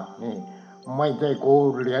กว่านี่ไม่ใช่กู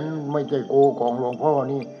เหรียญไม่ใช่กูของหลวงพ่อ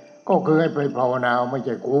นี่ก็คือให้ไปภาวนาไม่ใ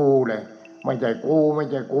ช่กูเลยไม่ใช่กูไม่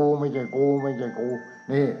ใช่กูไม่ใช่กูไม่ใช่กู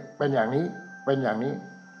นี่เป็นอย่างนี้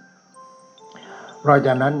เพราะฉ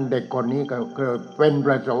ะนั้นเด็กคนนี้ก็เกิดเป็นพ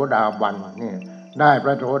ระโสดาบันนี่ได้พ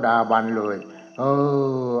ระโสดาบันเลย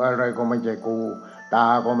อะไรก็ไม่ใช่กูตา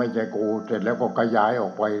ก็ไม่ใช่กูเสร็จแล้วก็ขยายออ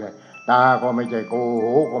กไปเลยตาก็ไม่ใช่กู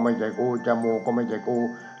หูก็ไม่ใช่กูจมูกก็ไม่ใช่กู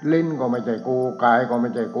ลิ้นก็ไม่ใช่กูกายก็ไม่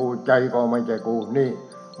ใช่กูใจก็ไม่ใช่กูนี่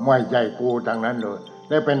ไม่ใช่กูทั้งนั้นเลย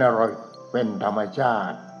ได้เป็นอะไรเป็นธรรมชา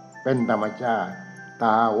ติต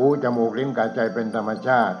าหูจมูกลิ้นกายใจเป็นธรรมช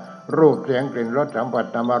าติรูปเสียงกลิ่นรสสัมผัส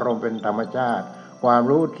ธรรมารมณ์เป็นธรรมชาติความ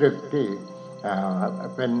รู้สึกที่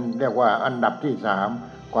เป็นเรียกว่าอันดับที่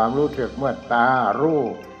3ความรู้สึกเมื่อตารู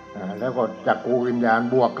ปแล้วก็จักขูวิญญาณ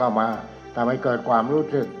บวกเข้ามาทำให้เกิดความรู้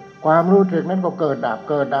สึกนั้นก็เกิดดั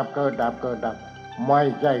บไม่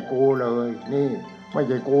ใช่กูเลยนี่ไม่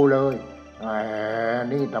ใช่กูเลย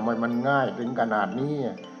นี่ทำไมมันง่ายถึงขนาดนี้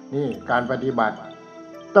นี่การปฏิบัติ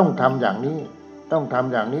ต้องทำอย่างนี้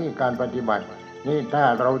การปฏิบัตินี่ถ้า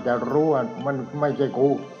เราจะรู้ว่ามันไม่ใช่กู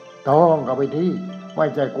ท่องเข้าไปที่ไม่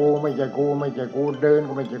ใช่กูเดิน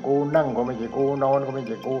ก็ไม่ใช่กูนั่งก็ไม่ใช่กูนอนก็ไม่ใ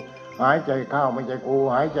ช่กูหายใจเข้าไม่ใช่กู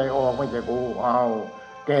หายใจออกไม่ใช่กู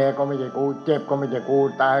แก่ก็ไม่ใช่กูเจ็บก็ไม่ใช่กู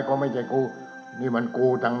ตายก็ไม่ใช่กูนี่มันกู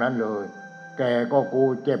ทั้งนั้นเลยแก่ก็กู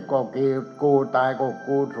เจ็บก็กูตายก็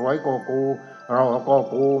กูสวยก็กูเราก็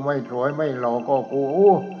กูไม่สวยไม่หล่อก็กู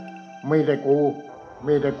ไม่ได้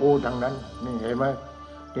กูทั้งนั้นนี่เห็นไหม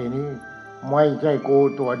ทีนี้ไม่ใช่กู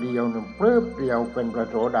ตัวเดียวนึงปลื้บเดียวเป็นพระ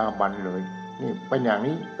โสดาบันเลยนี่เป็นอย่าง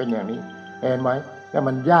นี้เห็นไหมแล้ว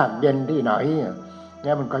มันยากเย็นที่ไหนเ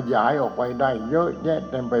นี่ยมันขยายออกไปได้เยอะแยะ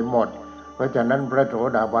เต็มไปหมดเพราะฉะนั้นพระโส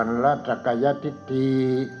ดาบันละสักกายทิฏฐิ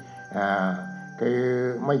คือ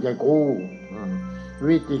ไม่ใช่กู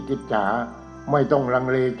วิจิกิจฉาไม่ต้องลัง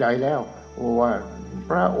เลใจแล้วว่า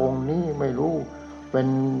พระองค์นี้ไม่รู้ เป็น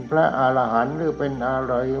พระอรหันต์หรือเป็นอะ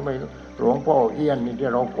ไรไม่รู้หลวงพ่อเอี้ยนนี่ที่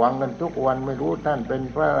เราขวังกันทุกวันไม่รู้ท่านเป็น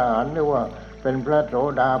พระอรหันต์หรือว่าเป็นพระโส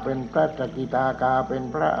ดาเป็นพระสกิทาคาเป็น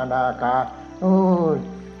พระอนาคาโอ้ย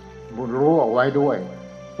บุญรู้เอาไว้ด้วย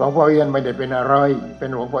หลวงพ่อเอี้ยนไม่ได้เป็นอะไรเป็น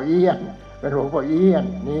หลวงพ่อเอี้ยนเป็นหลวงพ่อเอี้ยน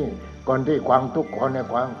นี่ก่อนที่ขวังทุกคนเนี่ย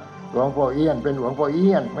ขวังหลวงพ่อเอี้ยนเป็นหลวงพ่อเ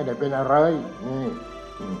อี้ยนไม่ได้เป็นอะไรนี่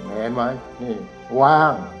เห็นไหมนี่ว่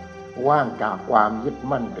างจากความยึด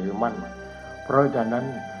มั่นถือมั่นเพราะฉะนั้น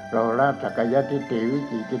เราละสักกายทิฏฐิวิ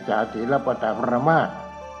จิกิจฉาศีลปตปรมาส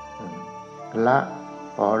ละ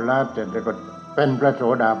พอละเสร็จแล้วก็เป็นพระโส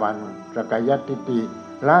ดาบันสักกายทิฏฐิ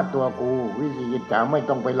ละตัวกูวิจิกิจฉาไม่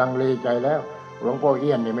ต้องไปลังเลใจแล้วหลวงพ่อเ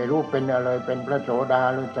อี้ยนนี่ไม่รู้เป็นอะไรเป็นพระโสดา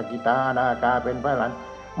หรือสกิทาอนาคาเป็นพระอรหันต์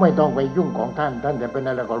ไม่ต้องไปยุ่งของท่านจะเป็นอ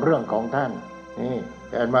ะไรก็เรื่องของท่านนี่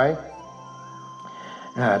เห็นไหม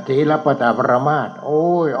ศีลปตปรมาสโอ้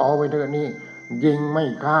ยเอาไปเถอะนี่ยิงไม่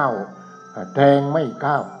เข้าแทงไม่เ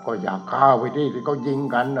ข้าก็อย่าเข้าไปที่เขายิง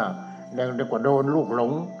กันน่ะแล้วก็โดนลูกหล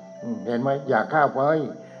งเห็นไหมอย่าเข้าไป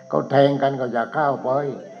เขาแทงกันก็อย่าเข้าไป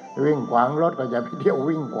วิ่งขวางรถก็อย่าไปเที่ยว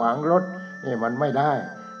วิ่งขวางรถนี่มันไม่ได้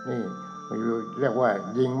นี่เรียกว่า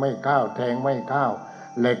ยิงไม่เข้าแทงไม่เข้า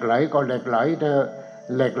เหล็กไหลก็เหล็กไหลเถอะ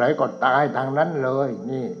เหล็กไหลก็ตายทางนั้นเลย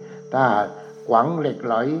นี่ถ้าขวางเหล็กไ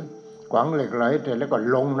หลเสร็จแล้วก็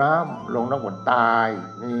ลงน้ำก็ตาย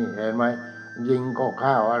นี่เห็นไหมยิงก็เ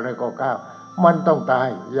ข้าอะไรก็เข้ามันต้องตาย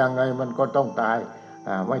ยังไงมันก็ต้องตาย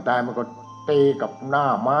ไม่ตายมันก็ตีกับหน้า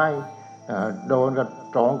ไม้โดนกับ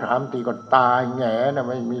2-3 ทีก็ตายแง่นะ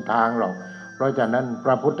ไม่มีทางหรอกเพราะฉะนั้นพ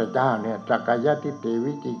ระพุทธเจ้าเนี่ยสักกายทิฏฐิ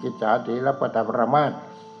วิจิกิจฉาศีลปตปรมาส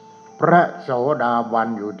พระโสดาบัน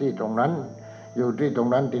อยู่ที่ตรงนั้น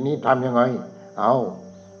ทีนี้ทำยังไงเอา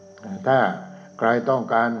ถ้าใครต้อง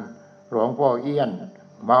การหลวงพ่อเอี้ยน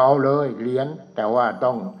มาเอาเลยเหรียญแต่ว่า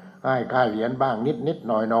ต้องให้ค่าเหรียญบ้างนิด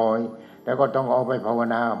หน่อยแล้วก็ต้องเอาไปภาว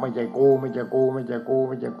นาไม่ใช่กู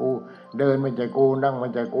เดินไม่ใช่กูนั่งไม่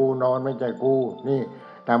ใช่กูนอนไม่ใช่กูนี่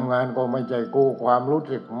ทำงานก็ไม่ใช่กูความรู้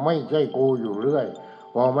สึกไม่ใช่กูอยู่เรื่อย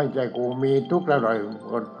พอไม่ใช่กูมีทุกข์อะไร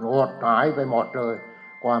หดหายไปหมดเลย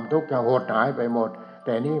ความทุกข์จะหดหายไปหมดแ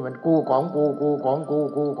ต่นี่มันกูของกูของ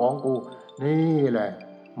กูนี่แหละ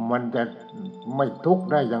มันจะไม่ทุกข์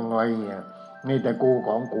ได้ยังไงนี่แต่กูข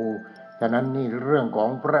องกูฉะนั้นนี่เรื่องของ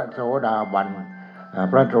พระโสดาบั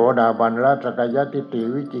นละสักกายทิฏฐิ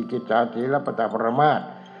วิจิกิจฉาศีลปตปรมาส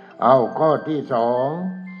เอาข้อที่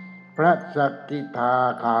2พระสกิทา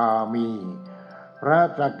คามี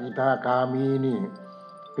นี่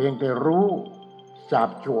เพียงแต่รู้จับ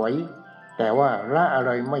ฉวยแต่ว่าละอะไ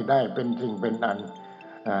รไม่ได้เป็นสิ่งเป็นอัน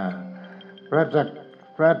พ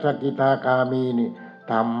ระสกิทาคามีนี่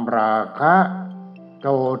ทำราคะโท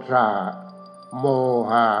สะโม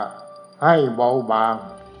หะให้เบาบาง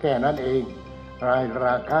แค่นั้นเองร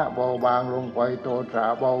าคะเบาบางลงไปโทสะ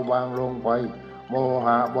เบาบางลงไปโมห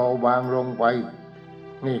ะเบาบางลงไป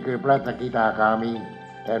นี่คือพระสกิทาคามี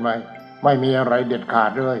เห็นไหมไม่มีอะไรเด็ดขา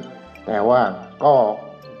ดเลยแต่ว่าก็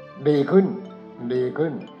ดีขึ้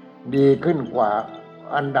นกว่า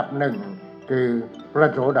อันดับ1คือพระ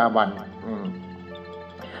โสดาบัน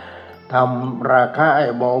ทำราคะให้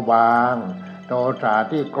เบาบางโทสะ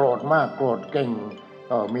ที่โกรธมากโกรธเก่ง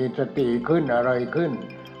ก็มีสติขึ้นอะไรขึ้น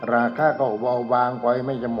ราคะก็เบาบางไปไ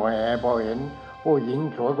ม่จะหมอแหพอเห็นผู้หญิง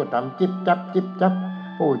สวยก็ทำจิ๊บจับ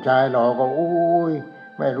ผู้ชายหล่อก็อุ้ย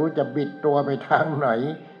ไม่รู้จะบิดตัวไปทางไหน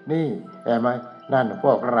นี่เห็นไหมนั่นพ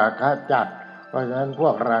วกราคะจัดเพราะฉะนั้นพว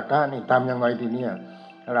กราคะนี่ทำยังไงทีเนี้ย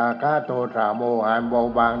ราคะโทสะโมหะเบา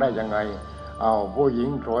บางได้ยังไงเอาผู้หญิง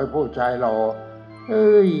สวยผู้ชายหล่อ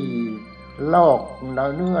ลอก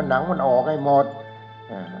เนื้อหนังมันออกให้หมด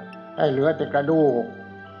ให้เหลือแต่กระดูก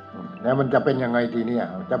แล้วมันจะเป็นยังไงทีเนี้ย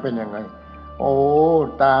จะเป็นยังไงโอ้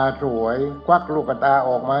ตาสวยควักลูกตา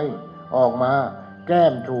ออกมาแก้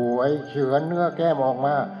มสวยเฉือนเนื้อแก้มออกม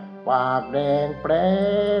าปากแดงแปร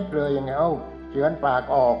ดเลยยังไงเฉือนปาก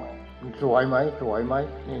ออกสวยไหม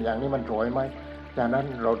นี่อย่างนี้มันสวยไหมจากนั้น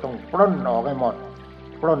เราต้องปล้นออกให้หมด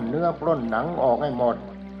ปล้นเนื้อปล้นหนังออกให้หมด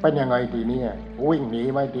เป็นยังไงทีเนี้ยวิ่งหนี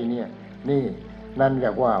ไหมทีเนี้ยนี่นั่นเรี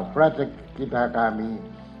ยกว่าพระสกิทาคามี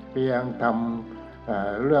เพียงท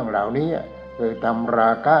ำเรื่องเหล่านี้คือทำร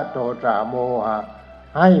าคะโทสะโมหะ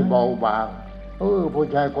ให้เบาบางผู้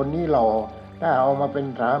ชายคนนี้หล่อถ้าเอามาเป็น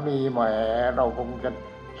สามีแหมเราคงจะ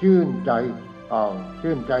ชื่นใจ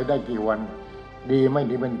ได้กี่วันดีไม่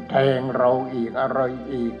ดีมันแทงเราอีกอะไร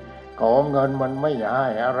อีกขอเงินมันไม่ให้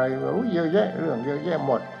อะไรเยอะแยะเรื่องเยอะแยะห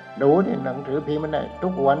มดดูนี่หนังสือพิมพ์มันได้ทุ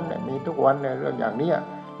กวันมีทุกวันในเรื่องอย่างนี้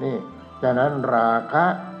นี่ฉะนั้นราคะ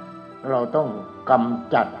เราต้องก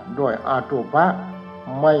ำจัดด้วยอาตุภะ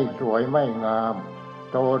ไม่สวยไม่งาม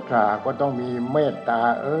โทสะก็ต้องมีเมตตา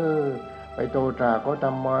ไปโทสะเขาท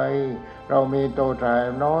ำไมเรามีโทสะ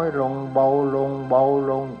น้อยลงเบาลงเบา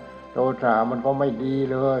ลงโทสะมันก็ไม่ดี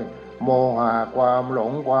เลยโมหะความหล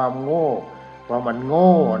งความโง่เพราะมันโ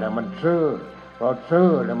ง่เนี่ยมันซื่อเพราะซื่อ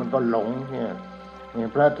แล้วมันก็หลงเนี่ย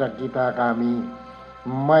พระสกิทาคามี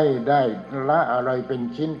ไม่ได้ละอะไรเป็น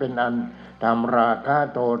ชิ้นเป็นอันทำราคะ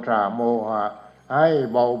โทสะโมหะให้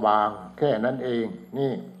เบาบางแค่นั้นเอง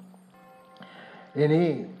นี่ทีนี้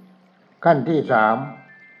ขั้นที่สาม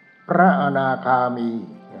พระอนาคามี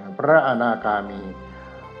พระอนาคามี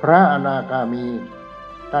พระอนาคามี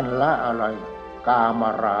ท่านละอะไรกาม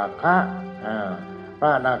ราคะพร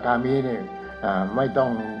ะอนาคามีนี่ไม่ต้อง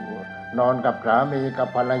นอนกับสามีกับ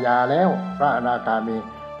ภรรยาแล้วพระอนาคามี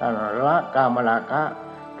ท่านละกามราคะ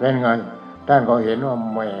เป็นไงท่านก็เห็นว่า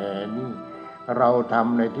แหมนี่เราท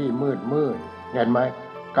ำในที่มืดเห็นไหม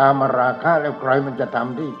กามราคะแล้วใครมันจะท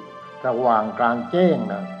ำที่สว่างกลางแจ้ง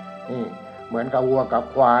นะนี่เหมือนกับวัวกับ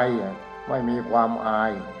ควายไม่มีความอา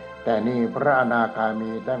ยแต่นี่พระอนาคามี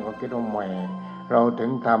ท่านก็คิดว่าแหมเราถึ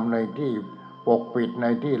งทำในที่ปกปิดใน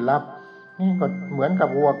ที่ลับนี่ก็เหมือนกับ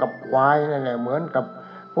วัวกับควายนั่นแหละเหมือนกับ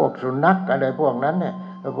พวกสุนัขอะไรพวกนั้นเนี่ย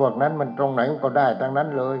พวกนั้นมันตรงไหนก็ได้ทั้งนั้น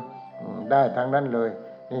เลยได้ทั้งนั้นเลย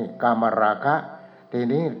นี่กามราคะที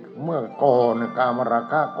นี้เมื่อก่อนกามรา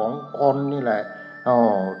คะของคนนี่แหละ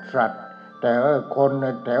สัตว์แต่คนใน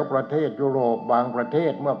แถวประเทศยุโรปบางประเท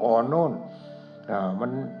ศเมื่อก่อนโน่นมั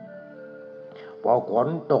นพอฝน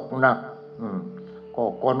ตกหนักก็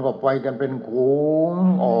คนก็ไปกันเป็นฝูง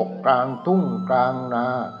ออกกลางทุ่งกลางนา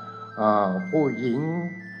ผู้หญิง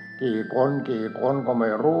กี่คนก็ไม่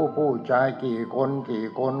รู้ผู้ชายกี่คน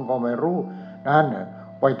ก็ไม่รู้นั่น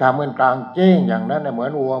ไปทำกันกลางแจ้งอย่างนั้นเหมือ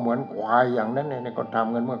นวัวเหมือนควายอย่างนั้นเนี่ยก็ท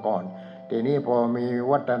ำกันเมื่อก่อนทีนี้พอมี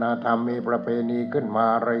วัฒนธรรมมีประเพณีขึ้นมา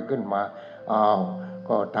อะไรขึ้นมา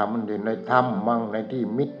ก็ทำมันในถ้ำมั่งในที่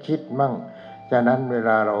มิดชิดมั่งฉะนั้นเวล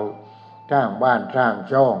าเราสร้างบ้านสร้าง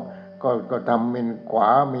ช่องก็ทำเป็นขวา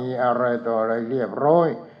มีอะไรต่ออะไรเรียบร้อย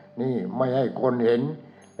นี่ไม่ให้คนเห็น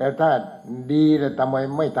แต่ถ้าดีแต่ทำไม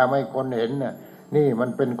ไม่ทำให้คนเห็นน่ะนี่มัน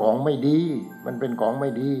เป็นของไม่ดีมันเป็นของไม่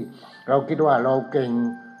ดีเราคิดว่าเราเก่ง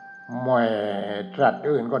แหม่สัตว์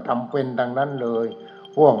อื่นก็ทำเป็นดังนั้นเลย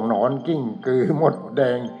พวกหนอนกิ้งกือมดแด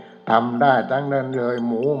งทำได้ทั้งนั้นเลย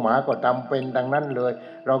หมูหมาก็ทำเป็นดังนั้นเลย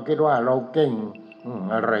เราคิดว่าเราเก่ง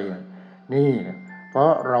อะไรนี่เพรา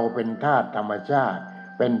ะเราเป็นธาตุธรรมชาติ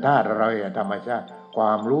เป็นธาตุอะไรธรรมชาติคว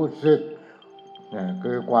ามรู้สึก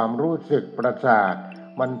คือความรู้สึกประสาท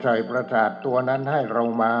มันใส่ประสาทตัวนั้นให้เรา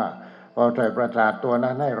มาพอใส่ประสาทตัว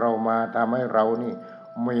นั้นให้เรามาทำให้เรานี่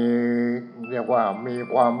มีเรียกว่ามี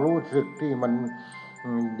ความรู้สึกที่มัน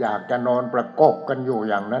อยากจะนอนประกบกันอยู่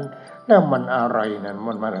อย่างนั้นแล้วมันอะไรนั่น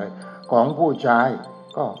มันอะไรของผู้ชาย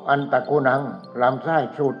ก็อันตะกุนังลำไส้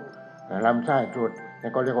สุดนี่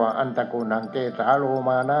ก็เรียกว่าอันตะกุนังเกสาโลม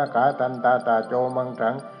านาขาตันตาตาโจมังสั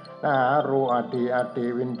งนาหารูอติ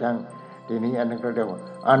วินจังทีนี้อันนั้นก็เรียกว่า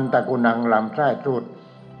อันตะกุนังลำไส้สุด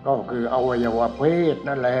ก็คืออวัยวะเพศ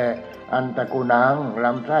นั่นแหละอันตะกุนังล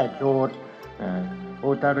ำไส้สุด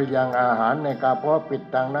อุตริยังอาหารในกระเพาะปิด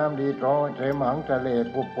ทางน้ำดีท้อเสมหังเสลด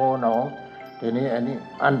ปุโปหนองทีนี้อันนี้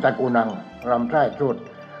อันตะกุนังลำไส้สุด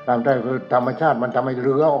ลำไส้คือธรรมชาติมันทำให้เ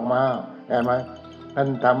ลือออกมาเห็นไหมนั่น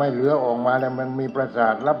ทำให้เลือออกมาแล้วมันมีประสา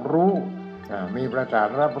ทรับรู้มีประสาท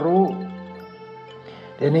รับรู้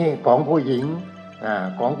ทีนี้ของผู้หญิ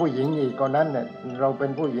งอีกคนนั้นเนี่ยเราเป็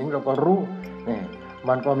นผู้หญิงเราก็รู้นี่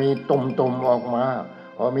มันก็มีตุ่มออกมา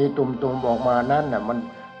พอมีตุ่มออกมานั้นน่ะมัน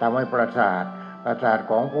ทำให้ประสาท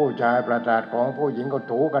ของผู้ชายประสาทของผู้หญิงก็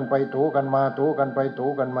ถูกันไปถูกันมาถูกันไปถู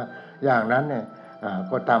กันมาอย่างนั้นเนี่ย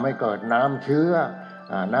ก็ทำให้เกิดน้ำเชื้อ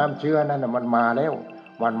นั้นน่ะมันมาแล้ว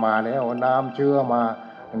น้ำเชื้อ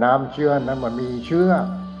นั้นมันมีเชื้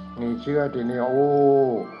อทีนี้โอ้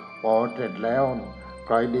พอเสร็จแล้วใ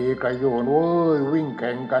ครดีใครอยู่โอ้ยวิ่งแ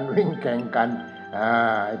ข่งกัน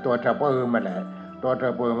ไอ้ตัวตะเปิมมันแหละตัวตะ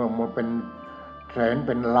เปิมมันเป็นแสนเ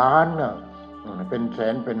ป็นล้านน่ะเป็นแส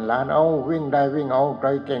นเป็นล้านเอาวิ่งได้วิ่งเอาใคร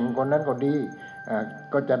เก่งคนนั้นก็ดี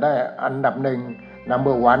ก็จะได้อันดับ1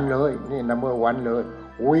 number 1เลยนี่ number 1เลย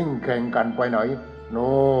วิ่งแข่งกันไปไหนโ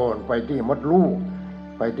น่นไปที่มดลูก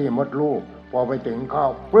พอไปถึงเข้า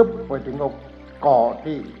ปึ๊บไปถึงเอาเกาะ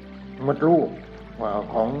ที่มดลูก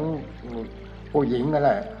ของผู้หญิงนั่นแ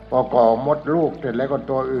หละพอเกาะมดลูกเสร็จแล้วก็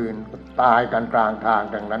ตัวอื่นตายกันกลางทาง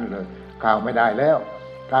ดังนั้นเลยข้าวไม่ได้แล้ว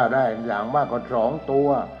ข้าวได้อย่างมากก็2 ตัว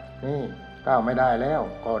นี่ข้าวไม่ได้แล้ว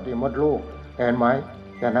เกาะที่มดลูกเห็นไหม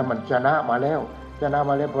แต่นั้นมันชนะมาแล้ว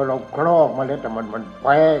พอเราครอกมาแล้วแต่มันแ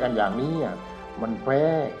พ้กันอย่างนี้มันแพ้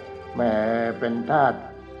แหมเป็นธาตุ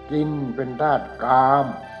กินเป็นธาตุกาม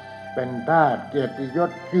เป็นธาตุเกียรติย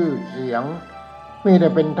ศชื่อเสียง มีแต่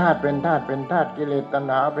เป็นธาตุกิเลสตัณ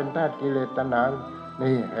หาเป็นธาตุกิเลสตัณหา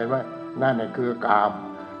นี่เห็นไหมนั่นนี่คือกาม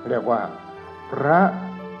เรียกว่าพ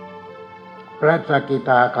ระสกิ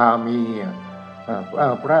ทาคามี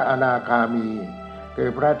พระอนาคามีคือ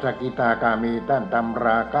พระสกิทาคามีท่านทำร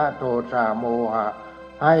าคะโทสะโมหะ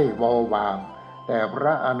ให้เบาบางแต่พร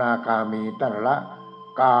ะอนาคามีท่านละ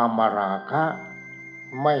กามราคะ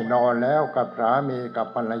ไม่นอนแล้วกับสามีกับ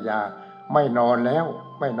ภรรยาไม่นอนแล้ว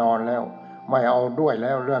ไม่เอาด้วยแ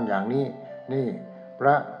ล้วเรื่องอย่างนี้นี่พร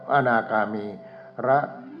ะอนาคามีพระ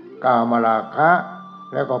กามราคะ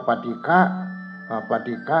แล้วก็ปฏิฆ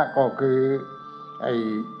ะก็คือไอ้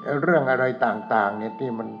เรื่องอะไรต่างๆเนี่ย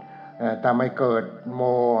ที่มันทำให้เกิดโม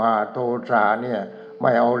หะโทสะเนี่ยไ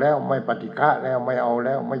ม่เอาแล้วไม่ปฏิฆะแล้วไม่เอาแ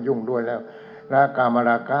ล้วไม่ยุ่งด้วยแล้วและกาม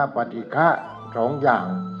ราคะปฏิฆะสองอย่าง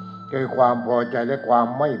คือความพอใจและความ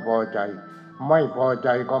ไม่พอใจไม่พอใจ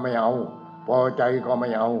ก็ไม่เอาพอใจก็ไม่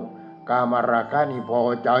เอากามราคะนี่พอ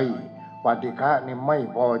ใจปฏิฆะนี่ไม่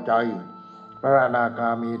พอใจพระอนาคา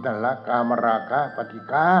มีท่านละกามราคะปฏิ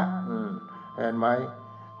ฆะเห็นไหม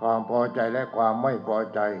ความพอใจและความไม่พอ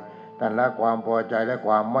ใจท่านละความพอใจและค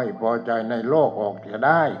วามไม่พอใจในโลกออกจะไ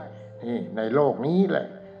ด้นี่ในโลกนี้แหละ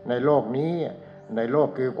ในโลกนี้ในโลก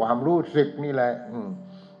คือความรู้สึกนี่แหละ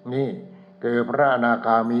นี่คือพระอนาค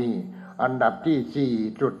ามีอันดับที่สี่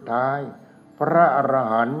สุดท้ายพระอร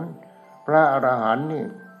หันต์นี่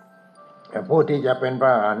ผู้ที่จะเป็นพร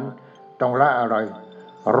ะอรหันต์ต้องละอะไร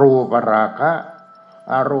รูปราคะ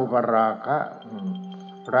อรูปราคะ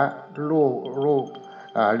พระรูป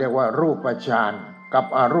เรียกว่ารูปฌานกับ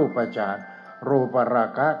อรูปฌานรูปรา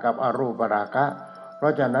คะกับอรูปราคะเพรา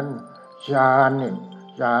ะฉะนั้นฌานนี่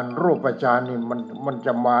ฌานรูปฌานนี่มันจ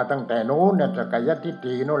ะมาตั้งแต่โน้นเนี่ยสักกายทิฏ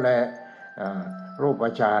ฐิโน่นแหละรูป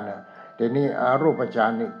ฌานแต่นี่อรูปฌา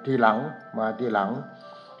นนี่ทีหลังมาทีหลัง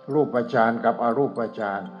รูปฌานกับอรูปฌ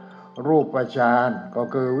านรูปฌานก็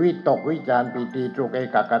คือวิตกวิจารปิติสุขเอ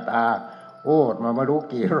กคตาพูดมาไม่รู้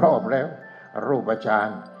กี่รอบแล้วรูปฌาน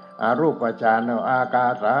อรูปฌานอากา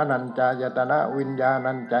สานัญจายตนะวิญญา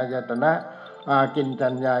ณัญจายตนะอากิญจั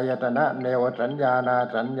ญญายตนะเนวสัญญานา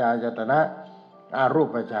สัญญายตนะอรู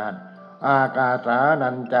ปฌานอากาสานั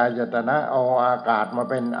ญจายตนะเอาอากาศมา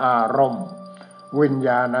เป็นอารมณ์วิญญ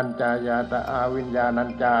าณัญจายตนะวิญญาณัญ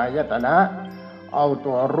จายตนะเอา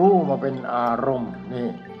ตัวรู้มาเป็นอารมณ์นี่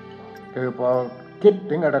คือพอคิด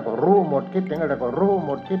ถึงอะไรก็รู้หมดคิดถึงอะไรก็รู้ห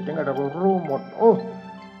มดคิดถึงอะไรก็รู้หมดโอ้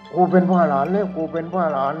กูเป็นพระอรหันต์แล้วกูเป็นพระอ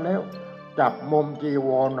รหันต์แล้วจับมุมจีว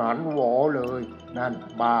รหันหวอเลยนั่น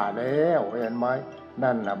บ้าแล้วเห็นไหม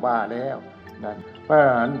นั่นน่ะบ้าแล้วนั่นพระอร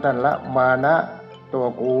หันต์ท่านละมานะตัว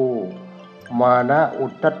กูมานะอุ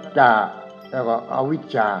ทธัจจะแล้วก็อวิช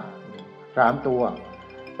ชาสามตัว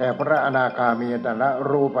แต่พระอนาคามีท่านละ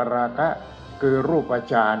รูปราคะคือรูป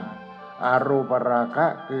ฌานอารูปราคะ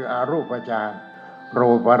คืออารูปฌานรู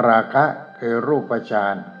ปราคะคือรูปฌา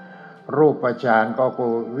นรูปฌานก็คื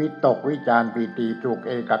อวิตกวิจารปิติสุขเ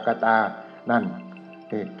อกคตานั่น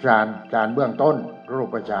ฌานเบื้องต้นรู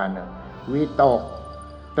ปฌานวิตก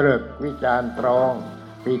ตรึกวิจารตรอง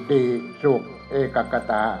ปิติสุขเอกค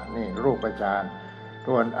ตานี่รูปฌาน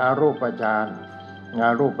ส่วนอรูปฌา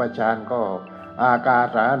นก็อากา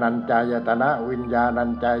สานัญจายตนะวิญญาณั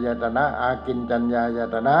ญจายตนะอากิญจัญญาย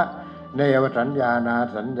ตนะเนวสัญญานา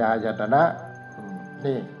สัญญายตนะ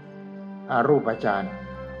นี่อรูปฌาน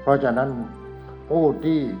เพราะฉะนั้นผู้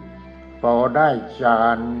ที่พอได้ฌา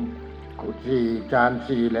น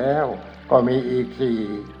สี่แล้วก็มีอีกสี่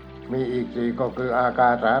ก็คืออากา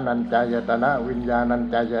สานัญจายตนะวิญญาณัญ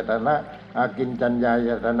จายตนะอากิญจัญญาย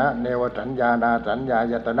ตนะเนวสัญญานาสัญญา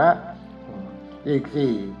ยตนะอีก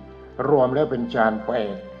สี่รวมแล้วเป็นฌานแ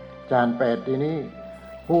ปดทีนี้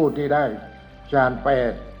ผู้ที่ได้ฌานแป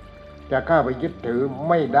ดจะเข้าไปยึดถือ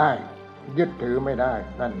ไม่ได้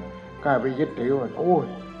นั่นเข้าไปยึดถือว่าโอ้ย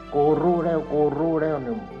กูรู้แล้วเ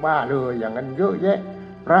นี่ยบ้าเลยอย่างนั้นเยอะแยะ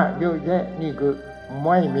พระเยอะแยะนี่คือไ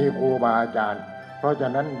ม่มีครูบาอาจารย์เพราะฉะ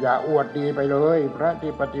นั้นอย่าอวดดีไปเลยพระ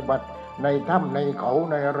ที่ปฏิบัติในถ้ำในเขา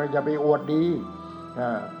ในอะไรอย่าไปอวดดี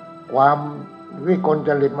ความวิกลจ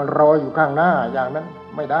ริตมันรออยู่ข้างหน้าอย่างนั้น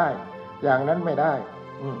ไม่ได้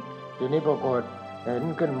ทีนี้ปรากฏเห็น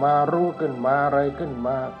ขึ้นมารู้ขึ้นมาอะไรขึ้นม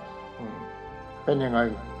าเป็นยังไง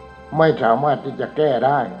ไม่สามารถที่จะแก้ไ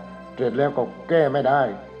ด้เสร็จแล้วก็แก้ไม่ได้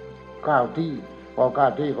ก้าวที่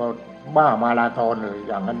ก็บ้ามาราธอนเลย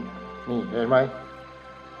อย่างนั้นนี่เห็นไหม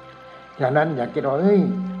ฉะนั้นอย่าคิดว่า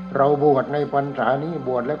เราบวชในพรรษานี้บ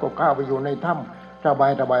วชแล้วก็เข้าไปอยู่ในถ้ำสบา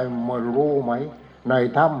ยไม่รู้ไหมใน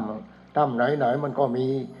ถ้ำไหนมันก็มี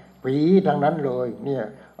ผีทั้งนั้นเลยเนี่ย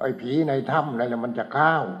ไอ้ผีในถ้ำนั่นแหละมันจะ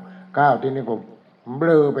ก้าวที่นี่ก็เบล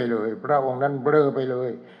อไปเลยพระองค์นั้นเบลอไปเล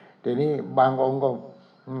ยทีนี้บางองค์ก็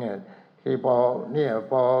เนี่ย ที่พอเนี่ย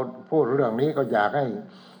พอพูดเรื่องนี้ก็อยากใ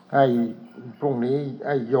ห้พรุ่งนี้ไ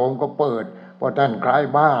อ้โยมก็เปิดพอท่านคล้าย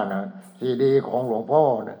บ้านะซีดีของหลวงพ่อ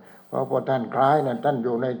นะเพราะพอท่านคล้ายนะท่านอ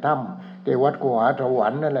ยู่ในถ้ำที่วัดกุหาสวร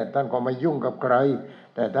รค์นั่นแหละท่านก็ไม่ยุ่งกับใคร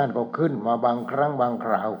แต่ท่านก็ขึ้นมาบางครั้งบางค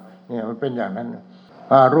ราวเนี่ยมันเป็นอย่างนั้น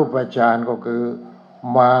อารูปฌานก็คือ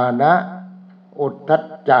มานะอุทธัจ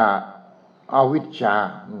จะอวิชชา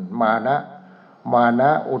มานะ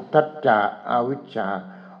อุทธัจจะอวิชชา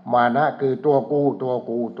มานะคือตัวกู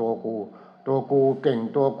เก่ง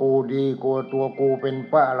ตัวกูดีตัวกูเป็น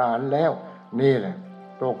พระอรหันต์แล้วนี่แหละ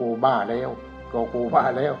ตัวกูบ้าแล้ว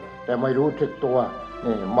แต่ไม่รู้สึกตัว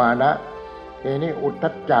นี่มานะทีนี้อุทธั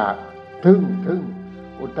จจะทึ่ง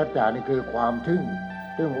อุทธัจจะนี่คือความทึ่ง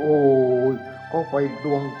โอ้ยเขาไปด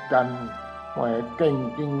วงจันทร์แหมเก่ง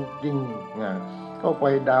จริงๆเขาไป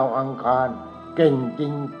ดาวอังคารเก่งจ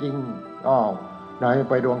ริงๆอ้าวไหน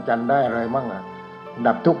ไปดวงจันทร์ได้อะไรมั่ง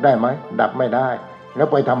ดับทุกข์ได้ไหมดับไม่ได้แล้ว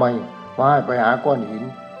ไปทำไมไปหาก้อนหิน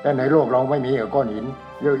แต่ในโลกเราไม่มีก้อนหิน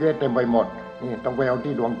เยอะแยะเต็มไปหมดนี่ต้องไปเอา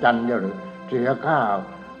ที่ดวงจันทร์เยอะหรือเสียค่า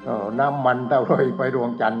น้ำมันเท่าไรไปดวง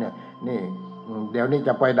จันทร์เนี่ยนี่เดี๋ยวนี้จ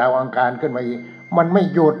ะไปดาวอังคารขึ้นมาอีกมันไม่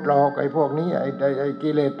หยุดหรอกไอ้พวกนี้ไอ้กิ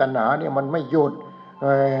เลสตัณหาเนี่ยมันไม่หยุด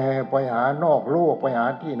ไปหานอกโลกไปหา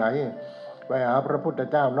ที่ไหนไปหาพระพุทธ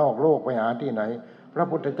เจ้านอกโลกไปหาที่ไหนพระ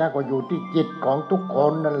พุทธเจ้าก็อยู่ที่จิตของทุกค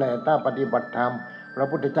นนั่นแหละถ้าปฏิบัติธรรมพระ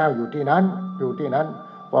พุทธเจ้าอยู่ที่นั้น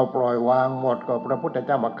พอปล่อยวางหมดก็พระพุทธเ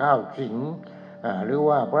จ้ามาเข้าสิงหรือ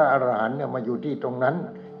ว่าพระอรหันต์เนี่ยมาอยู่ที่ตรงนั้น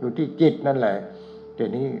อยู่ที่จิตนั่นแหละแต่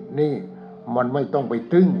นี่มันไม่ต้องไป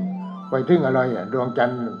ทึ่งอะไรดวงจัน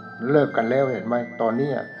ทร์เลิกกันแล้วเห็นไหมตอนนี้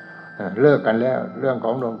เลิกกันแล้วเรื่องข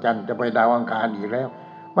องดวงจันทร์จะไปดาวอังคารอีกแล้ว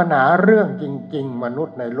ปัญหาเรื่องจริงๆมนุษ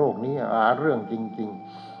ย์ในโลกนี้หาเรื่องจริง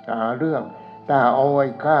ๆหาเรื่องถ้าเอาไว้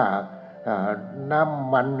ค่าน้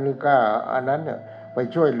ำมันหรือค่าอันนั้นเนี่ยไป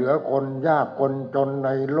ช่วยเหลือคนยากคนจนใน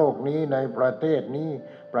โลกนี้ในประเทศนี้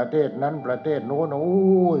ประเทศนั้นประเทศโน้นโ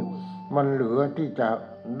อ้ยมันเหลือที่จะ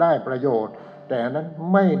ได้ประโยชน์แต่นั้น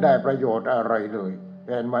ไม่ได้ประโยชน์อะไรเลยเ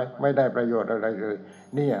ห็นไหมไม่ได้ประโยชน์อะไรเลย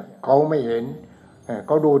เนี่ยเขาไม่เห็นเ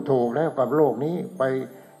ขาดูถูกแล้วกับโลกนี้ไป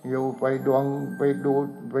อยู่ไป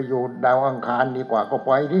อยู่ดาวอังคารดีกว่าก็ไ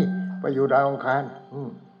ปอยู่ดาวอังคาร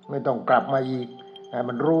ไม่ต้องกลับมาอีก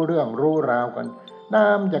มันรู้เรื่องรู้ราวกันน้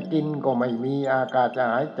ำจะกินก็ไม่มีอากาศจะ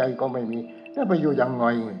หายใจก็ไม่มีแล้วไปอยู่ยังไง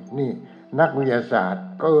นี่นักวิทยาศาสตร์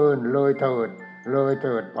เกินเลยเ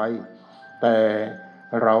ถิดไปแต่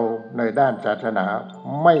เราในด้านศาสนา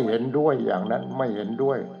ไม่เห็นด้วยอย่างนั้นไม่เห็น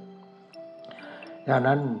ด้วยดัง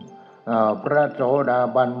นั้นพระโสดา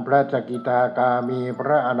บันพระสกิทาคามีพร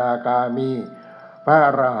ะอนาคามีพระอ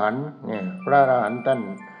รหันต์เนี่ยพระอรหันต์ท่าน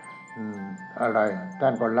อะไรท่า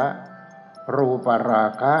นก็ละรูปรา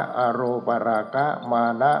คะอรูปราคะมา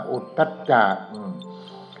นะอุทธัจจะ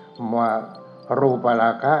มารูปร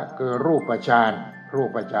าคะคือรูปฌาน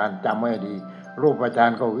จำไม่ดีรูปฌา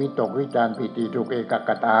นก็วิตกวิจารปิติสุขเอกค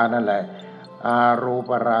ตานั่นแหละอารู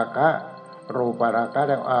ปราคะ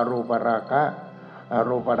แล้วอารูปราค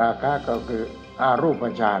ะก็คืออารูป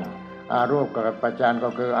ฌานอารูปฌานก็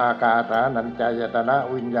คืออากาสานัญจายตนะ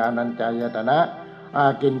วิญญาณัญจายตนะอา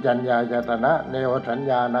กินจัญญายตนะเนวสัญ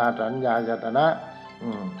ญานาสัญญายตนะ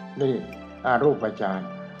นี่อารูปฌาน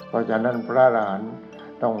เพราะฉะนั้นพระอรหันต์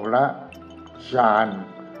ต้องละฌาน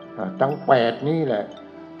ทั้ง8นี้แหละ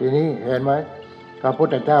ทีนี้เห็นไหมพระพุท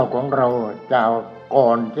ธเจ้าของเราเจ้าก่อ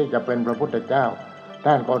นที่จะเป็นพระพุทธเจ้า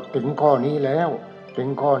ท่านก็ถึงข้อนี้แล้ว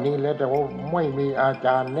แต่ว่าไม่มีอาจ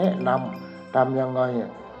ารย์แนะนำทำยังไง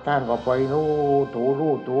ท่านก็ไปถู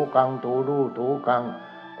กัง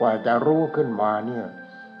กว่าจะรู้ขึ้นมาเนี่ย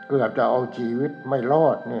เกือบจะเอาชีวิตไม่รอ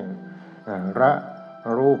ดเนี่ยระ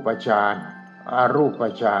รูปฌานอารูป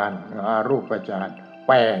ฌาน8รูปฌ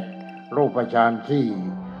าน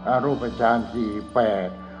4อารูปฌาน4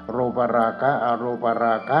 8รูปราคะอรูปร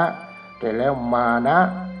าคะแต่แล้วมานะ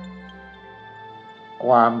ค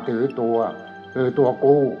วามถือตัวคือตัว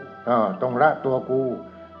กูต้องละตัวกู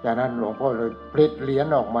จากนั้นหลวงพ่อเลยผลิตเหรียญ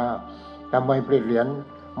ออกมาทำไมผลิตเหรียญ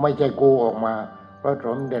ไม่ใช่กูออกมาเพราะส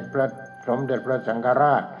มเด็จพระสังฆร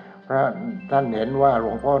าชพระท่านเห็นว่าหล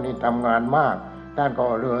วงพ่อนี่ทำงานมากท่านก็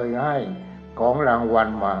เลยให้ของรางวัล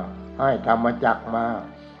มาให้ธรรมจักรมา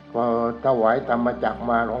พอถวายธรรมจักร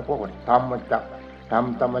มาหลวงพ่อก็ทำธรรม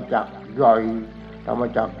จักรให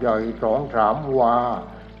ญ่2-3 วา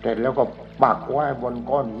เสร็จแล้วก็ปักไว้บน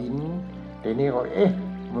ก้อนหินทีนี้ก็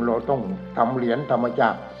เราต้องทำเหรียญธรรมจั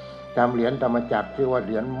กรชื่อว่าเห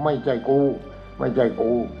รียญไม่ใช่กู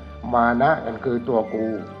มานะกันคือตัว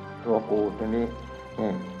กูทีนี้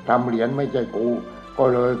ทำเหรียญไม่ใช่กูก็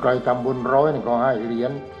เลยใครทำบุญ100ก็ให้เหรีย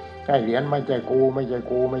ญไม่ใช่กู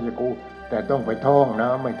แต่ต้องไปท่องนะ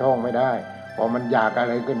ไม่ท่องไม่ได้พอมันอยากอะ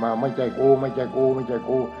ไรขึ้นมาไม่ใช่กูไม่ใช่กูไม่ใช่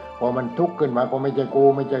กูพอมันทุกข์ขึ้นมาก็ไม่ใช่กู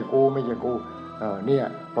ไม่ใช่กูไม่ใช่กูเนี่ย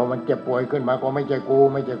พอมันเจ็บป่วยขึ้นมาก็ไม่ใช่กู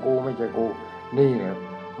ไม่ใช่กูไม่ใช่กูนี่เนี่ย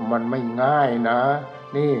มันไม่ง่ายนะ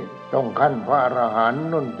นี่ต้องขั้นพระอรหันต์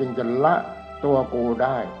นั่นจึงจะละตัวกูไ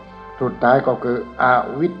ด้สุดท้ายก็คืออ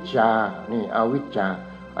วิชชานี่อวิชชา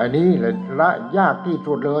อันนี้แหละละยากที่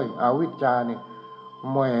สุดเลยอวิชชานี่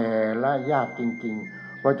แหม่ละยากจริง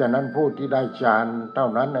ๆเพราะฉะนั้นผู้ที่ได้ฌานเท่า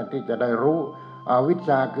นั้นนะที่จะได้รู้อวิชช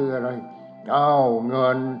าคืออะไร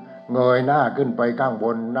เงยหน้าขึ้นไปข้างบ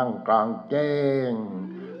นนั่งกลางแจ้ง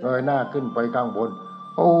เงยหน้าขึ้นไปข้างบน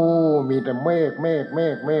โอ้มีแต่เมฆ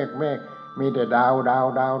มีแต่ดาว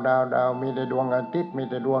มีแต่ดวงอาทิตย์มี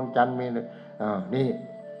แต่ดวงจันทร์มีแต่นี่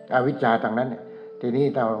อวิชชาทางนั้นทีนี้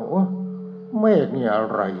ถ้าโอ้เมฆนี่อะ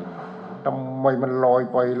ไรทำไมมันลอย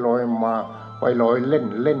ไปลอยมาไปลอยเ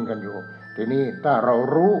ล่นกันอยู่ทีนี้ถ้าเรา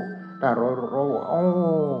รู้โอ้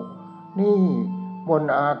นี่บน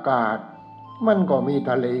อากาศมันก็มี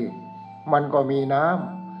ทะเลมันก็มีน้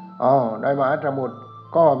ำในมหาสมุทร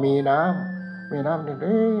ก็มีน้ำนี่น้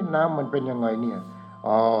ำมันเป็นยังไงเนี่ย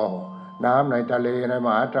น้ำในทะเลในม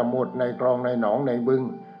หาสมุทรในคลองในหนองในบึง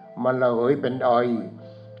มันระเหยเป็นไอ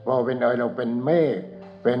พอเป็นไอเราเป็นเม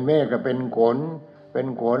ฆก็เป็นฝน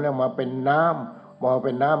แล้วมาเป็นน้ำพอเ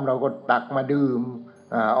ป็นน้ำเราก็ตักมาดื่ม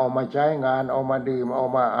เอามาใช้งานเอามาดื่มเอา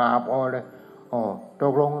มาอาบเอาเลยต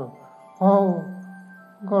กลง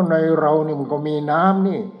ก็ในเรานี่มันก็มีน้ำ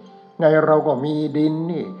นี่ในเราก็มีดิน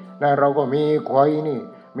นี่ในเราก็มีควายนี่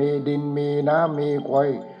มีดินมีน้ำมีควาย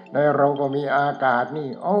ในเราก็มีอากาศนี่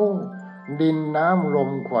ดินน้ำลม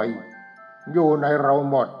ควายอยู่ในเรา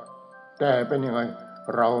หมดแต่เป็นยังไง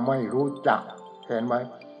เราไม่รู้จักเห็นไหม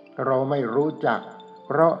เราไม่รู้จักเ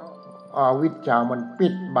พราะอวิชชามันปิ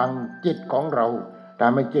ดบังจิตของเราแต่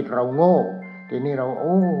ไม่จิตเราโง่ทีนี้เรา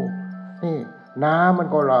นี่น้ำมัน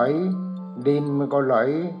ก็ไหลดินมันก็ไหล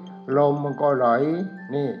ลมมันก็ไหล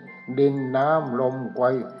นี่ดินน้ำลมไฟ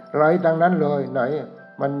ไหลทั้งนั้นเลยไหน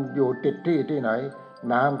มันอยู่ติดที่ไหน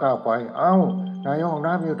น้ำเข้าไปในห้อง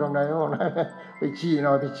น้ำอยู่ตรงไหนห้องน้ำไปชี้ห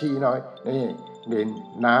น่อยนี่ดิน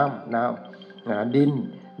น้ำ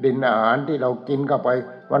ดินอาหารที่เรากินเข้าไป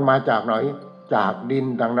มันมาจากไหนจากดิน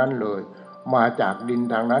ทางนั้นเลยมาจากดิน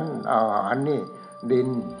ทางนั้นอาหารนี่ดิน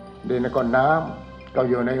แล้วก็น้ำก็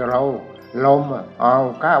อยู่ในเราลม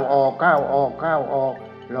เข้าออก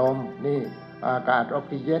ลมนี่อากาศออก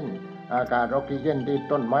ซิเจนที่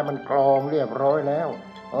ต้นไม้มันกรองเรียบร้อยแล้ว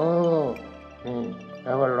นี่แ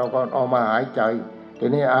ล้วเราก็เอามาหายใจที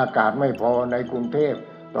นี้อากาศไม่พอในกรุงเทพ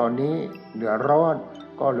ตอนนี้เดือดร้อน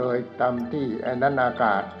ก็เลยทำที่นั้นอาก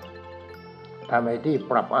าศทำไอ้ที่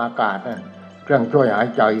ปรับอากาศนั่นเครื่องช่วยหาย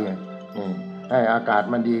ใจนี่ให้อากาศ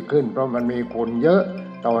มันดีขึ้นเพราะมันมีคนเยอะ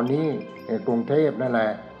ตอนนี้ในกรุงเทพนั่นแหล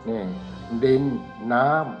ะนี่ดินน้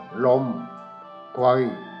ำลม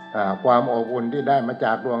ความอบอุ่นที่ได้มาจ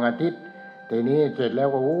ากดวงอาทิตย์ทีนี้เสร็จแล้ว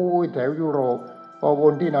ก็แถวยุโรปอบ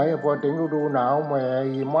อุ่นที่ไหนพอถึงฤดูหนาวแหม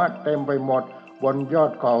หิมะเต็มไปหมดบนยอ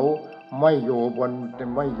ดเขาไม่อยู่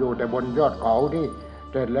แต่บนยอดเขาที่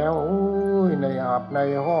เสร็จแล้วในอาบใน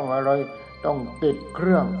ห้องอะไรต้องติดเค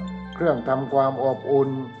รื่องทำความอบอุ่น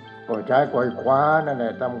ก็ใช้ไขว่คว้านั่นแหล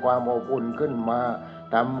ะทำความอบอุ่นขึ้นมา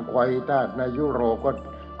ทำไขว่ถ้าในยุโรป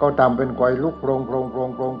ก็ทำเป็นไขว่ลุกโปร่ง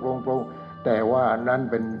แต่ว่านั้น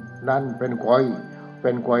เป็นไข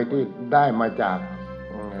ว่ที่ได้มาจาก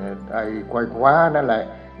ไอ้ไขว่คว้านั่นแหละ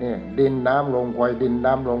นี่ดินน้ำลงไขว่ดิน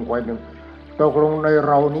น้ำลงไขว่ตกลงใน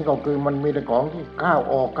เรานี่ก็คือมันมีแต่ของที่ก้าว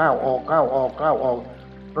ออก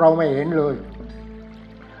เราไม่เห็นเลย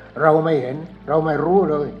เราไม่เห็นเราไม่รู้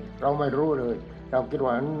เลยเราคิด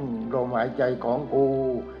ว่าลมหายใจของกู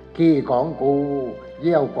ขี้ของกูเ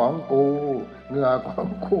ยี่ยวของกูเหงื่อของ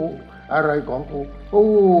กูอะไรของกู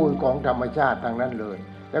ของธรรมชาติทางนั้นเลย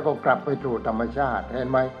แล้วก็กลับไปสู่ธรรมชาติเห็น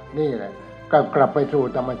ไหมนี่แหละกลับไปสู่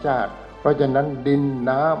ธรรมชาติเพราะฉะนั้นดิน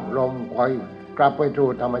น้ำลมไฟกลับไปสู่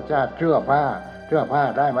ธรรมชาติเสื้อผ้า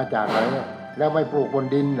ได้มาจากไหนแล้วไม่ปลูกบน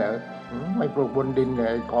ดินเหรอไม่ปลูกบนดินเล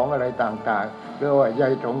ยของอะไรต่างๆเรียกว่าใย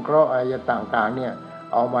สงเคราะห์อะไรต่างๆเนี่ย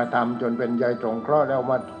เอามาทำจนเป็นใยสงเคราะห์แล้ว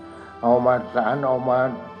เอามาสารเอามา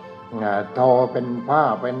ทอเป็นผ้า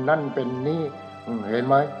เป็นนั่นเป็นนี่เห็น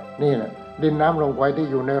ไหมนี่แหละดินน้ำลมไฟที่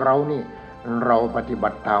อยู่ในเรานี่เราปฏิบั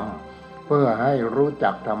ติธรรมเพื่อให้รู้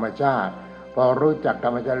จักธรรมชาติพอรู้จักธร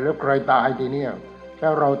รมชาติแล้วใครตายทีนี้ถ้า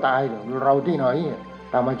เราตายเราที่ไหน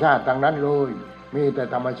ธรรมชาติทางนั้นเลยมีแต่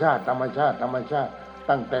ธรรมชาติ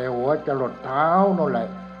ตั้งแต่หัวจรดเท้านั่นแหละ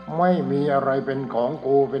ไม่มีอะไรเป็นของ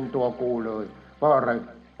กูเป็นตัวกูเลยเพราะอะไร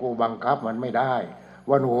กูบังคับมันไม่ได้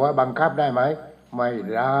วันหัวบังคับได้ไหมไม่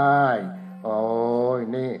ได้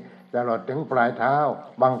นี่ ตลอดถึงปลายเท้า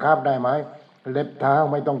บังคับได้ไหมเล็บเท้า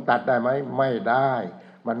ไม่ต้องตัดได้ไหมไม่ได้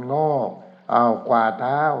มันงอกเอากว่าเ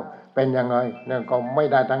ท้าเป็นยังไงเนี่ยก็ไม่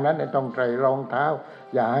ได้ทั้งนั้นต้องใส่รองเท้า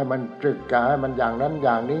อย่าให้มันตรึกอย่าให้มันอย่างนั้นอ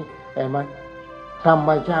ย่างนี้เห็นไหมธรรม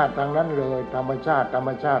ชาติทั้งนั้นเลยธรรมชาติธรรม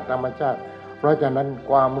ชาติธรรมชาติเพราะฉะนั้น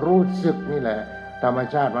ความรู้สึกนี่แหละธรรม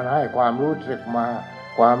ชาติมันให้ความรู้สึกมา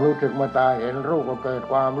ความรู้สึกมาตาเห็นรูปก็เกิด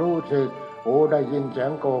ความรู้สึกหูได้ยินเสีย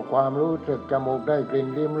งก็ความรู้สึกจมูกได้กลิ่น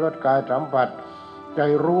ลิ้มรสกายสัมผัสใจ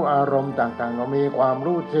รู้อารมณ์ต่างๆก็มีความ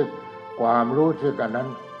รู้สึกความรู้สึกอันนั้น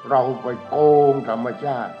เราไปโกงธรรมช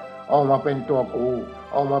าติออกมาเป็นตัวกู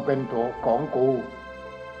ออกมาเป็นตัวของกู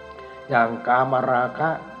อย่างกามราคะ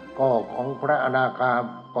ก็ของพระอนาคา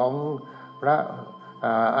ของพระ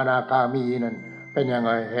อนาคามีนั่นเป็นยังไ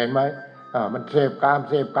งเห็นไหมมันเสพกาม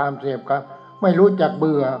เสพกามเสพกามไม่รู้จักเ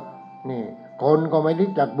บื่อนี่คนก็ไม่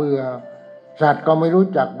รู้จักเบื่อสัตว์ก็ไม่รู้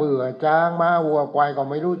จักเบื่อช้างม้าวัวควายก็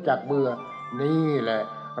ไม่รู้จักเบื่อนี่แหละ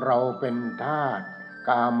เราเป็นทาส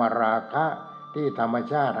กามราคะที่ธรรม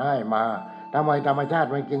ชาติให้มาทำไมธรรมชาติ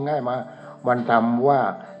มันจึงให้มามันทำว่า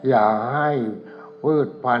อย่าให้พืช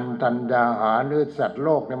พันธุ์ธัญญาหารหรือสัตว์โล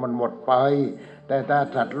กเนี่ยมันหมดไปแต่ถ้า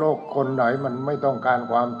สัตว์โลกคนไหนมันไม่ต้องการ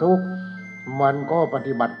ความทุกข์มันก็ป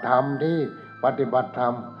ฏิบัติธรรมที่ปฏิบัติธร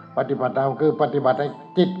รมคือปฏิบัติให้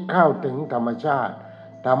จิตเข้าถึงธรรมชาติ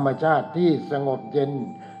ธรรมชาติที่สงบเย็น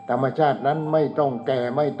ธรรมชาตินั้นไม่ต้องแก่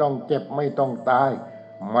ไม่ต้องเจ็บไม่ต้องตาย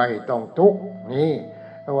ไม่ต้องทุกข์นี่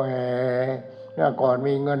แหวก่อน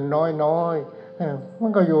มีเงินน้อยมั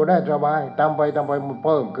นก็อยู่ได้สบายทำไปมันเ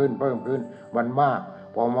พิ่มขึ้นมันมาก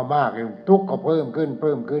พอมามากทุกข์ก็เพิ่มขึ้น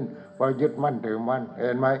พอยึดมั่นถือมั่นเห็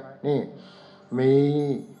นไหมนี่มี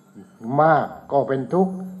มากก็เป็นทุก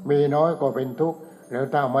ข์มีน้อยก็เป็นทุกข์แล้ว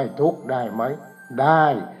ถ้าไม่ทุกข์ได้ไหมได้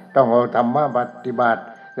ต้องเอาธรรมะปฏิบัติ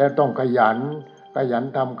แล้วต้องขยัน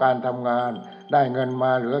ทำการทำงานได้เงินม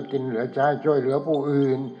าเหลือกินเหลือใช้ช่วยเหลือผู้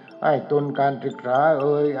อื่นให้ทุนการศึกษา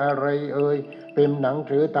อะไรพิมพ์หนัง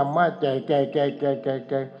สือธรรมะแจ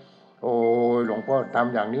กโอ้ยหลวงพ่อท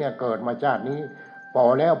ำอย่างนี้เกิดมาชาตินี้พอ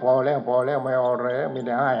แล้วไม่เอาแล้วมีแ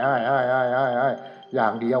ต่ให้อย่า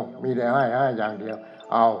งเดียวมีแต่ให้อย่างเดียว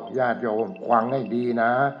เอาญาติโยมฟังให้ดีน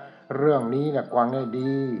ะเรื่องนี้เนี่ยฟังให้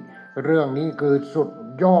ดีเรื่องนี้คือสุด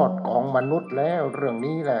ยอดของมนุษย์แล้วเรื่อง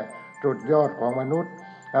นี้แหละสุดยอดของมนุษย์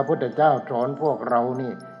พระพุทธเจ้าสอนพวกเรา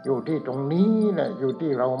นี่อยู่ที่ตรงนี้แหละอยู่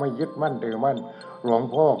ที่เราไม่ยึดมั่นถือมั่นหลวง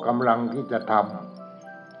พ่อกำลังที่จะท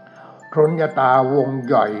ำสุญญตาวง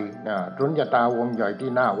ใหญ่สุญญตาวงใหญ่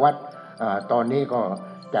ที่หน้าวัดตอนนี้ก็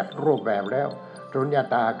จัดรูปแบบแล้วสุญญ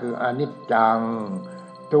ตาคืออนิจจัง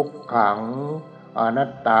ทุกขังอนั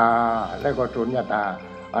ตตาและก็สุญญตา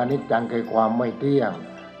อนิจจังคือความไม่เที่ยง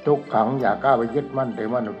ทุกขังอย่าก้าวไปยึดมั่นถือ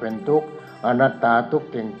มั่นเป็นทุกข์อนัตตาทุก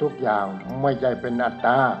สิ่งทุกอย่างไม่ใช่เป็นอัตต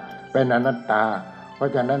าเป็นอนัตตาเพรา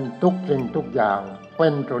ะฉะนั้นทุกสิ่งทุกอย่างเป็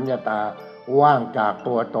นสุญญตาว่างจาก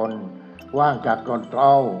ตัวตนว่างจากตนเร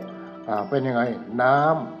าเป็นยังไงน้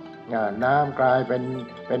ำกลายเ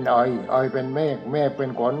ป็นอ้อยเป็นเมฆเป็น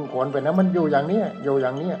ขนเป็นน้ำมันอยู่อย่างนี้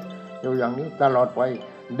ตลอดไป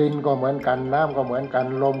ดินก็เหมือนกันน้ำก็เหมือนกัน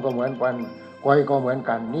ลมก็เหมือนกันไฟก็เหมือน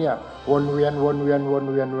กันเนี่ยวนเวียนอยู่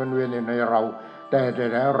ในเราแต่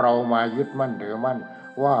แล้วเรามายึดมั่นถือมั่น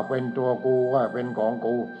ว่าเป็นตัวกูว่าเป็นของ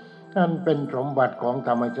กูนั่นเป็นสมบัติของธ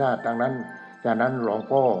รรมชาติดังนั้นฉะนั้นหลวง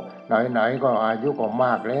พ่อไหนก็อายุก็ม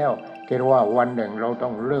ากแล้วคิดว่าวันหนึ่งเราต้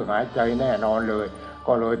องเลิกหายใจแน่นอนเลย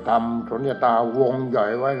ก็เลยทำสุญญตาวงใหญ่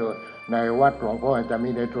ไว้เลยในวัดหลวงพ่อจะมี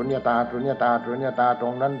ในสุญญตาตรง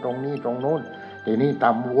นั้นตรงนี้ตรงนู้นทีนี้ท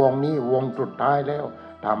ำวงนี้วงสุดท้ายแล้ว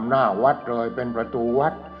ทำหน้าวัดเลยเป็นประตูวั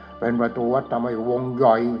ดทำให้วงให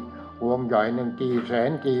ญ่หนึ่งกี่แส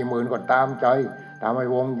นกี่หมื่นก็ตามใจทำให้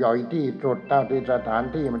วงใหญ่ที่สุดเท่าที่สถาน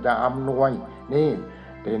ที่มันจะอำนวยนี่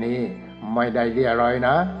ทีนี้ไม่ได้เรียอะไรน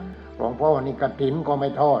ะหลวงพ่อนี่กฐินก็ไม่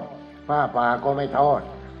ทอดผ้าป่าก็ไม่ทอด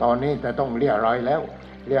ตอนนี้จะต้องเรียอะไรแล้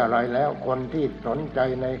วคนที่สนใจ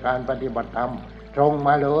ในการปฏิบัติธรรมตรงม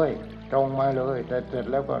าเลยแต่เสร็จ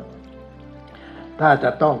แล้วก็ถ้าจะ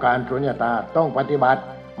ต้องการสุญญตาต้องปฏิบัติ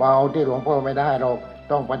มาเอาที่หลวงพ่อไม่ได้หรอก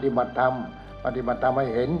ต้องปฏิบัติธรรมให้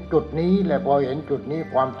เห็นจุดนี้และพอเห็นจุดนี้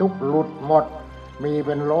ความทุกข์หลุดหมดมีเ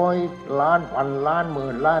ป็นร้อยล้านพันล้านห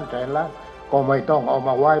มื่นล้านแสนล้านก็ไม่ต้องเอาม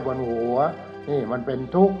าไว้บนหัวนี่มันเป็น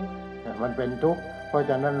ทุกข์เพราะ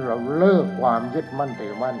ฉะนั้นเราเลิกความยึดมั่นถื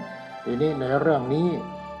อมั่นทีนี้ในเรื่องนี้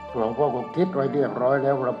หลวงพ่อก็คิดไว้เรียบร้อยแ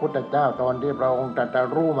ล้วพระพุทธเจ้าตอนที่พระองค์ตรัส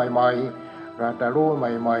รู้ให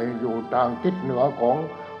ม่ๆอยู่ทางทิศเหนือของ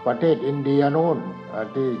ประเทศอินเดียโน่น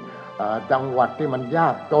ที่จังหวัดที่มันยา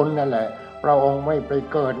กจนนั่นแหละพระองค์ไม่ไป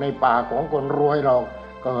เกิดในป่าของคนรวยหรอก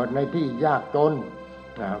เกิดในที่ยากจน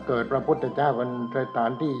เกิดพระพุทธเจ้าเป็นสถา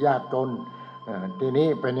นที่ยากจน ทีนี้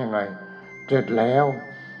เป็นยังไงเสร็จแล้ว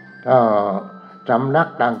สำนัก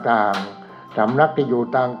ต่างๆสำนักที่อยู่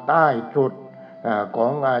ทางใต้สุดขอ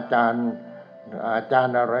งอาจาร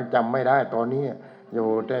ย์อะไรจำไม่ได้ตอนนี้อยู่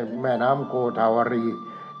ในแม่น้ำโกธาวรี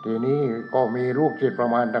ทีนี้ก็มีลูกศิษย์ประ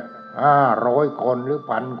มาณ500 คนหรือ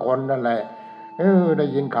1,000 คนนั่นแหละได้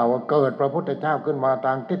ยินข่าวว่าเกิดพระพุทธเจ้าขึ้นมาท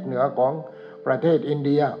างทิศเหนือของประเทศอินเ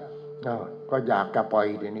ดียก็อยากจะไป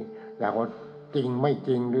ทีนี้อยากว่าจริงไม่จ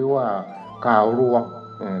ริงหรือว่าข่าวลวง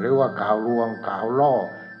หรือว่าข่าวลวงข่าวล่อ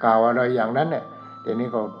ข่าวอะไรอย่างนั้นเนี่ยทีนี้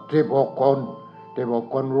ก็16 ค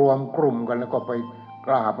นรวมกลุ่มกันแล้วก็ไปก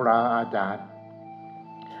ราบลาอาจาร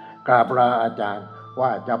ย์ว่า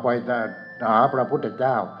จะไปหาพระพุทธเ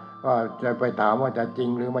จ้าก็จะไปถามว่าจะจริง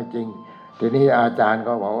หรือไม่จริงทีนี้อาจารย์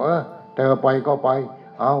ก็บอกเธอไปก็ไป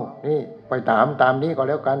เอานี่ไปถามตามนี้ก็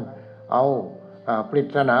แล้วกันเอาปริ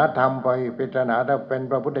ศนาธรรมไปปริศนาถ้าเป็น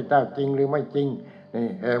พระพุทธเจ้าจริงหรือไม่จริงนี่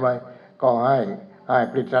เห็นไหมก็ให้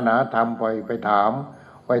ปริศนาธรรมไปถา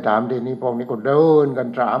มทีนี้พวกนี้ก็เดินกัน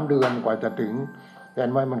3 เดือนกว่าจะถึงเห็น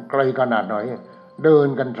ไหมมันไกลขนาดไหนเดิน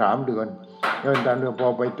กัน3 เดือนพอ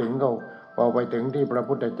ไปถึงที่พระ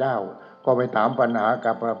พุทธเจ้าก็ไปถามปัญหา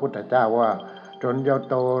กับพระพุทธเจ้าว่าชนโย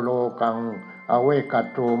โตโลกังอเวกัต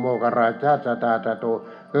โตโมกราชาสตาตโต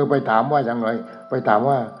คือไปถามว่าอย่างไรไปถาม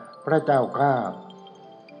ว่าพระเจ้าข้า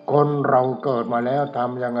คนเราเกิดมาแล้วท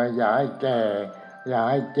ำยังไงอย่าให้แก่อย่า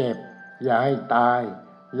ให้เจ็บอย่าให้ตาย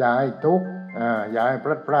อย่าให้ทุกข์อย่าให้พ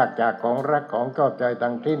ลัดพรากจากของรักของชอบใจ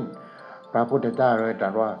ทั้งสิ้นพระพุทธเจ้าเลยตรั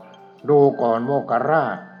สว่าดูก่อนโมกรา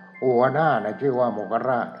ชหัวหน้านะชื่อว่าโมก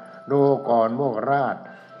ราชดูก่อนโมกราช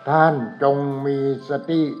ท่านจงมีส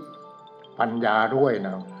ติปัญญาด้วยน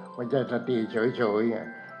ะไม่ใช่สติเฉย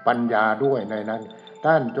ๆปัญญาด้วยในนั้น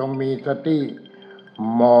ท่านจงมีสติ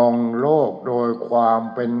มองโลกโดยความ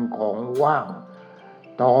เป็นของว่าง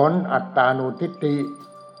ถอนอัตตานุทิฏฐิ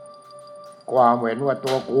ความเห็นว่า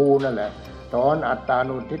ตัวกูนั่นแหละถอนอัตตา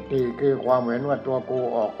นุทิฏฐิคือความเห็นว่าตัวกู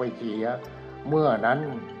ออกไปเสียเมื่อนั้น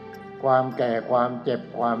ความแก่ความเจ็บ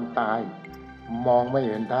ความตายมองไม่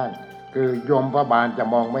เห็นท่านคือยมพบาลจะ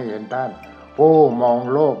มองไม่เห็นท่านผู้มอง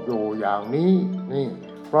โลกอยู่อย่างนี้นี่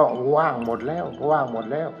เพราะว่างหมดแล้ว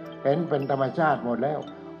เห็นเป็นธรรมชาติหมดแล้ว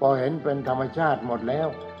พอเห็นเป็นธรรมชาติหมดแล้ว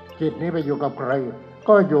จิตนี้ไปอยู่กับใคร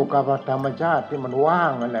ก็อยู่กับธรรมชาติที่มันว่า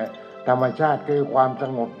งนั่นแหละธรรมชาติคือความส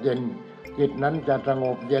งบเย็นจิตนั้นจะสง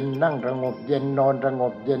บเย็นนั่งสงบเย็นนอนสง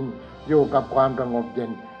บเย็นอยู่กับความสงบเย็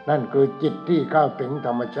นนั่นคือจิตที่เข้าถึงธ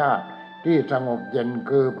รรมชาติที่สงบเย็น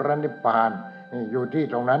คือพระนิพพานอยู่ที่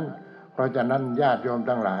ตรงนั้นเพราะฉะนั้นญาติโยม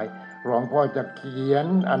ทั้งหลายหลวงพ่อจะเขียน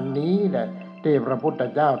อันนี้แหละที่พระพุทธ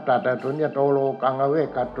เจ้าตรัสสุญญโตโลกังอเว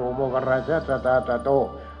กัตโตโมกราชสตาตโต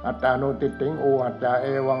อัตตานุติติงอุอัจจาเอ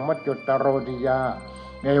วังมัจจุตโรติยา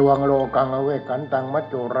เอวังโลกังอเวกันตังมัจ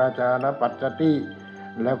จุราชานปัจจติ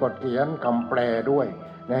แล้วก็เขียนคำแปลด้วย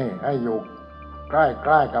นี่ให้อยู่ใก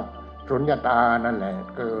ล้ๆกับสุญญตานั่นแหละ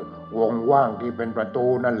คือวงว่างที่เป็นประตู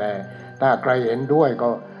นั่นแหละถ้าใครเห็นด้วยก็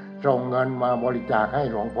ส่งเงินมาบริจาคให้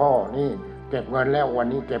หลวงพ่อนี่เก็บเงินแล้ววัน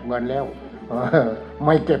นี้เก็บเงินแล้วไ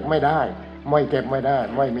ม่เก็บไม่ได้ไ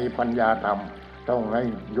ม่มีปัญญาธรรมต้องให้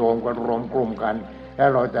โยมกันรวมกลุ่มกันแล้ว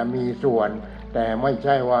เราจะมีส่วนแต่ไม่ใ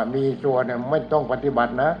ช่ว่ามีส่วนไม่ต้องปฏิบั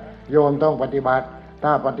ตินะโยมต้องปฏิบัติถ้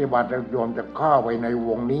าปฏิบัติแล้วโยมจะเข้าไปในว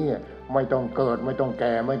งนี้ไม่ต้องเกิดไม่ต้องแ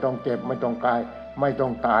ก่ไม่ต้องเจ็บไม่ต้องตายไม่ต้อ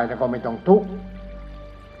งตายแล้วก็ไม่ต้องทุกข์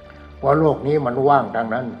เพราะโลกนี้มันว่างดัง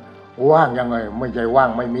นั้นว่างยังไงไม่ใช่ว่าง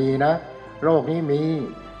ไม่มีนะโลกนี้มี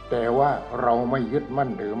แต่ว่าเราไม่ยึดมั่น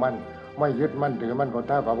ถือมั่นก็เ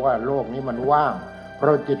ท่ากับว่าโลกนี้มันว่างเพร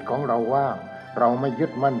าะจิตของเราว่างเราไม่ยึ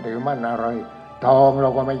ดมั่นถือมั่นอะไรทองเรา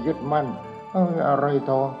ก็ไม่ยึดมั่นอะไร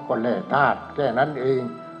ทองก็แร่ธาตุแค่นั้นเอง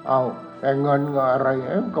เอาแต่เงินก็อะไร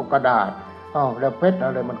ก็กระดาษแล้วเพชรอ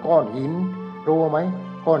ะไรมันก้อนหินรู้ไหม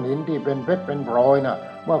ก้อนหินที่เป็นเพชรเป็นพลอยน่ะ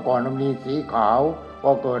เมื่อก่อนมันมีสีขาวพ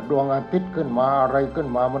อเกิดดวงอาทิตย์ขึ้นมาอะไรขึ้น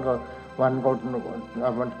มามั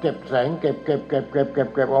นเก็บแสงเก็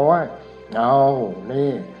บเอาไว้เอานี่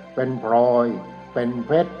เป็นพลอยเป็นเ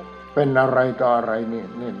พชรเป็นอะไรต่ออะไรนี่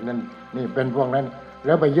เป็นพวกนั้นแ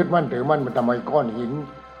ล้วไปยึดมั่นถือมั่นมันทำไมก้อนหิน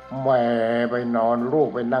แหมไปนอนลูก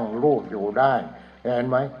ไปนั่งลูกอยู่ได้เห็น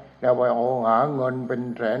ไหมแล้วไปเอาหาเงินเป็น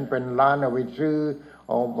แสนเป็นล้านเอาไปซื้อเ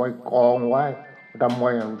อาไปกองไว้ทำไม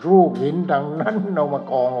รูปหินดังนั้นเอามา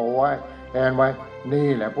กองเอาไว้เห็นไหมนี่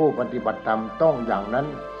แหละผู้ปฏิบัติธรรมต้องอย่างนั้น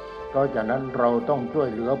เพราะฉะนั้นเราต้องช่วย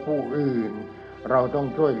เหลือผู้อื่นเราต้อง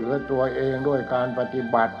ช่วยเหลือตัวเองด้วยการปฏิ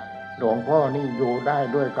บัติหลวงพ่อนี่อยู่ได้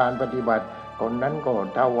ด้วยการปฏิบัติคนนั้นก็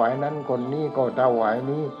ถวายนั้นคนนี้ก็ถวาย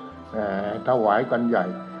นี้ถวายกันใหญ่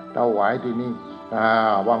ถวายที่นี่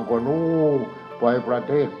บางคนไปประ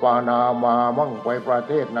เทศปานามามั่งไปประ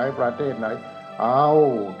เทศไหน เอา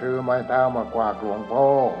ถือไม้เท้ามากวาดหลวงพ่อ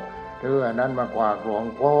ถืออันนั้นมากวาดหลวง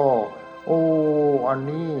พ่อโอ้อัน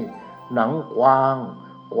นี้หนังกวาง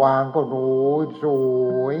ก็โอ้ยส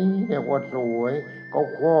วยเรียกว่าสวยเขา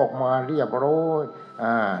คอกมาเรียบร้อย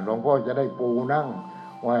หลวงพ่อจะได้ปูนั่ง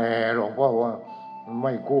แหวหลวงพ่อว่าไ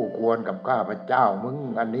ม่คู่ควรกับข้าพเจ้ามึง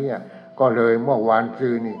อันนี้ก็เลยเมื่อวาน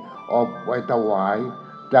ซื้อนี่เอาไว้ถวาย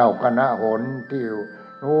เจ้าคณะหนที่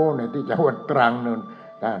โน่นที่จังหวัดตรังนั่น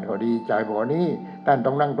ท่านก็ดีใจบอกนี่ท่านต้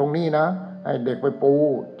องนั่งตรงนี้นะให้เด็กไปปู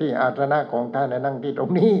ที่อาสนะของท่านนั่งที่ตร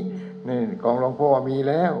งนี้นี่ของหลวงพ่อมี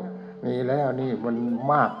แล้วนี่มัน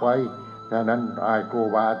มากไปฉะนั้นครู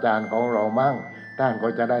บาอาจารย์ของเรามั่งท่านก็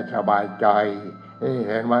จะได้สบายใจ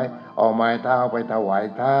เห็นไหมเอาไม้เท้าไปถวาย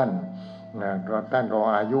ท่านนะท่านก็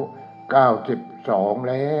อายุ92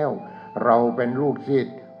แล้วเราเป็นลูกศิษ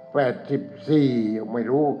ย์84ไม่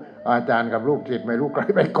รู้อาจารย์กับลูกศิษย์ไม่รู้ใคร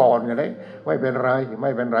ไปก่อนกันเลยไม่เป็นไร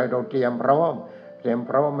เราเตรียมพร้อม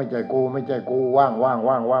ไม่ใช่กูว่างเ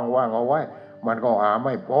อาไว้มันก็หาไ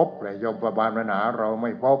ม่พบเลยโยมประบาลมันหาเราไ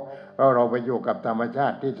ม่พบเพราะเราไปอยู่กับธรรมชา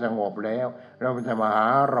ติที่สงบแล้วเราจะมาหา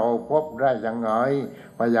เราพบได้ยังไง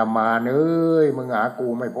พยายามมามึงหากู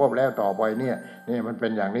ไม่พบแล้วต่อไปเนี่ยนี่มันเป็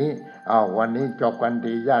นอย่างนี้วันนี้จบกัน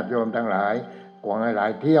ดีญาติโยมทั้งหลายกวางหลา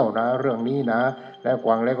ยเที่ยวนะเรื่องนี้นะแล้วก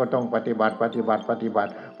วางแล้วก็ต้องปฏิบัติ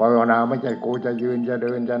ภาวนาไม่ใช่กูจะยืนจะเ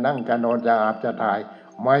ดินจะนั่งจะนอนจะอาบจะถ่าย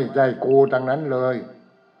ไม่ใช่กูทั้งนั้นเลย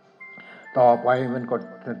ต่อไปมันก็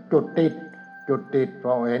จุดติดพ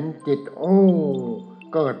อเห็นจิต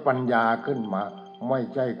เกิดปัญญาขึ้นมาไม่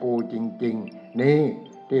ใช่กูจริงๆนี่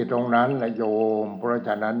ที่ตรงนั้นแหละโยมเพราะฉ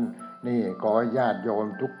ะนั้นนี่ขอญาติโยม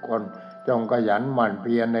ทุกคนจงขยันหมั่นเ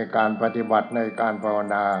พียรในการปฏิบัติในการภาว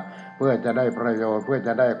นาเพื่อจะได้ประโยชน์เพื่อจ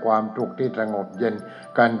ะได้ความสุขที่สงบเย็น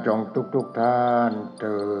กันจงทุกท่านเ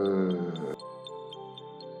ถิด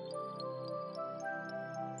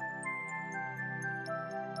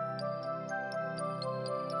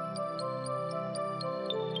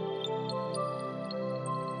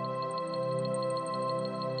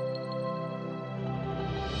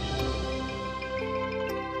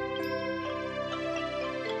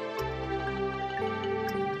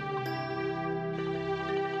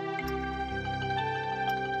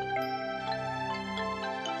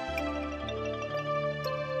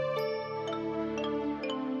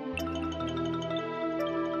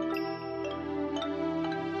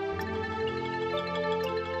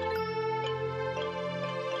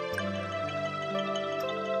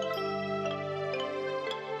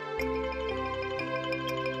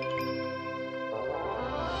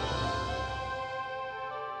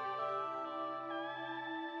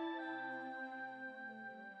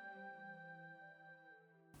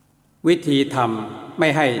วิธีทำไม่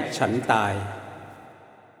ให้ฉันตาย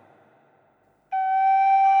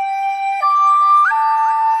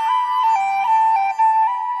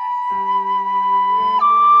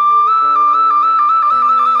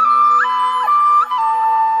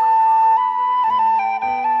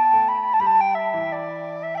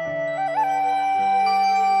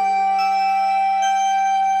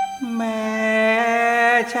แม้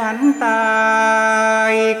ฉันตา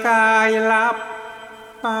ยกายลับ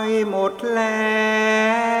ไปหมดแล้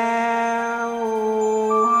ว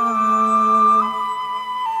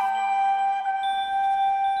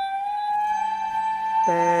แ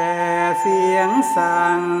ต่เสียง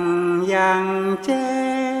สั่งยังแจ้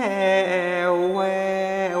วแว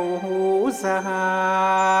วหูสหา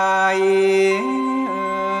ย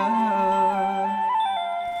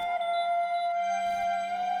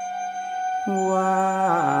ว่า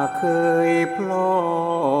เคยพลอ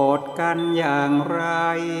ดกันอย่างไร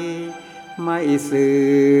ไม่เสื่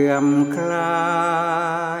อมคลา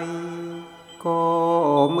ยก็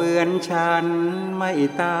เหมือนฉันไม่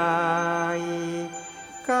ตาย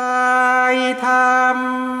กายธรรม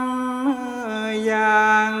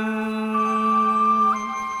ยัง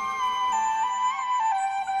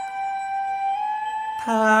ท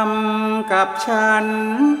ำกับฉัน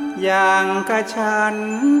อย่างกับฉัน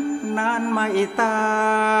นั้นไม่ตา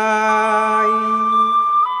ย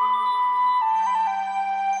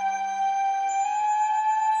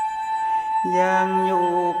ยังอ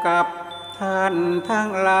ยู่กับท่านทั้ง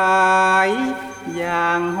หลายอย่า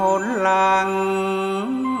งหนหลัง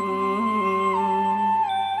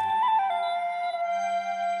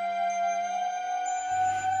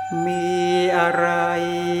มีอะไร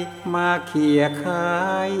มาเขี่ยคา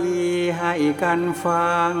ยให้กัน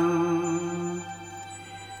ฟัง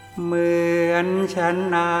เหมือนฉัน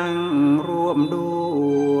นั่งร่วมด้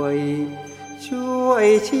วยช่วย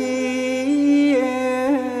ชี้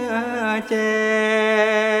แจ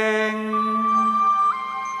ง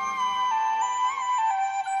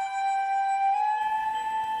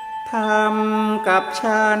ทำกับ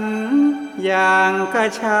ฉันอย่างกับ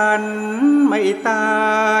ฉันไม่ตา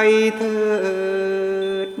ยเถิ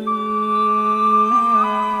ด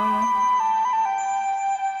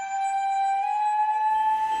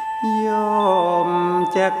ย่อม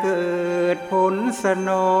จะเกิดผลส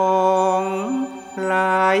นองหล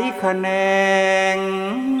ายแขนง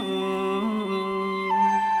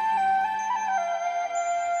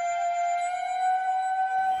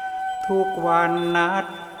ทุกวันนัด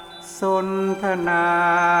สนทนา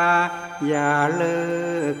อย่าเลิ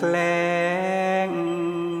กแล้ง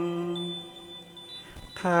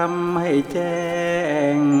ทำให้แจ้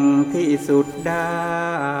งที่สุดได้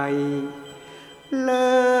เ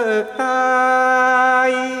ลิกตา